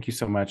 Tess. Thank you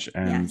so much.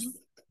 And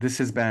this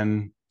has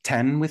been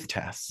 10 with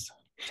Tess.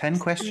 10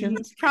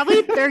 questions?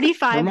 Probably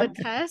 35 with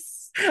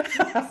Tess.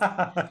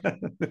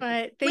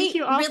 But thank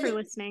you all for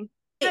listening.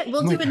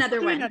 We'll do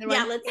another one.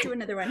 Yeah, let's do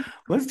another one.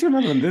 Let's do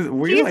another one.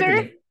 We're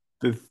like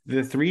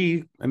the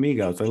three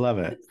amigos. I love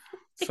it.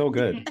 So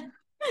good.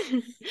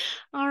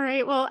 All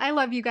right. Well, I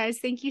love you guys.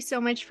 Thank you so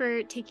much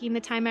for taking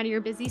the time out of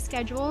your busy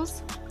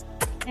schedules.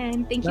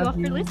 And thank you all for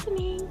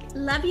listening.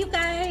 Love you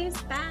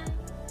guys. Bye.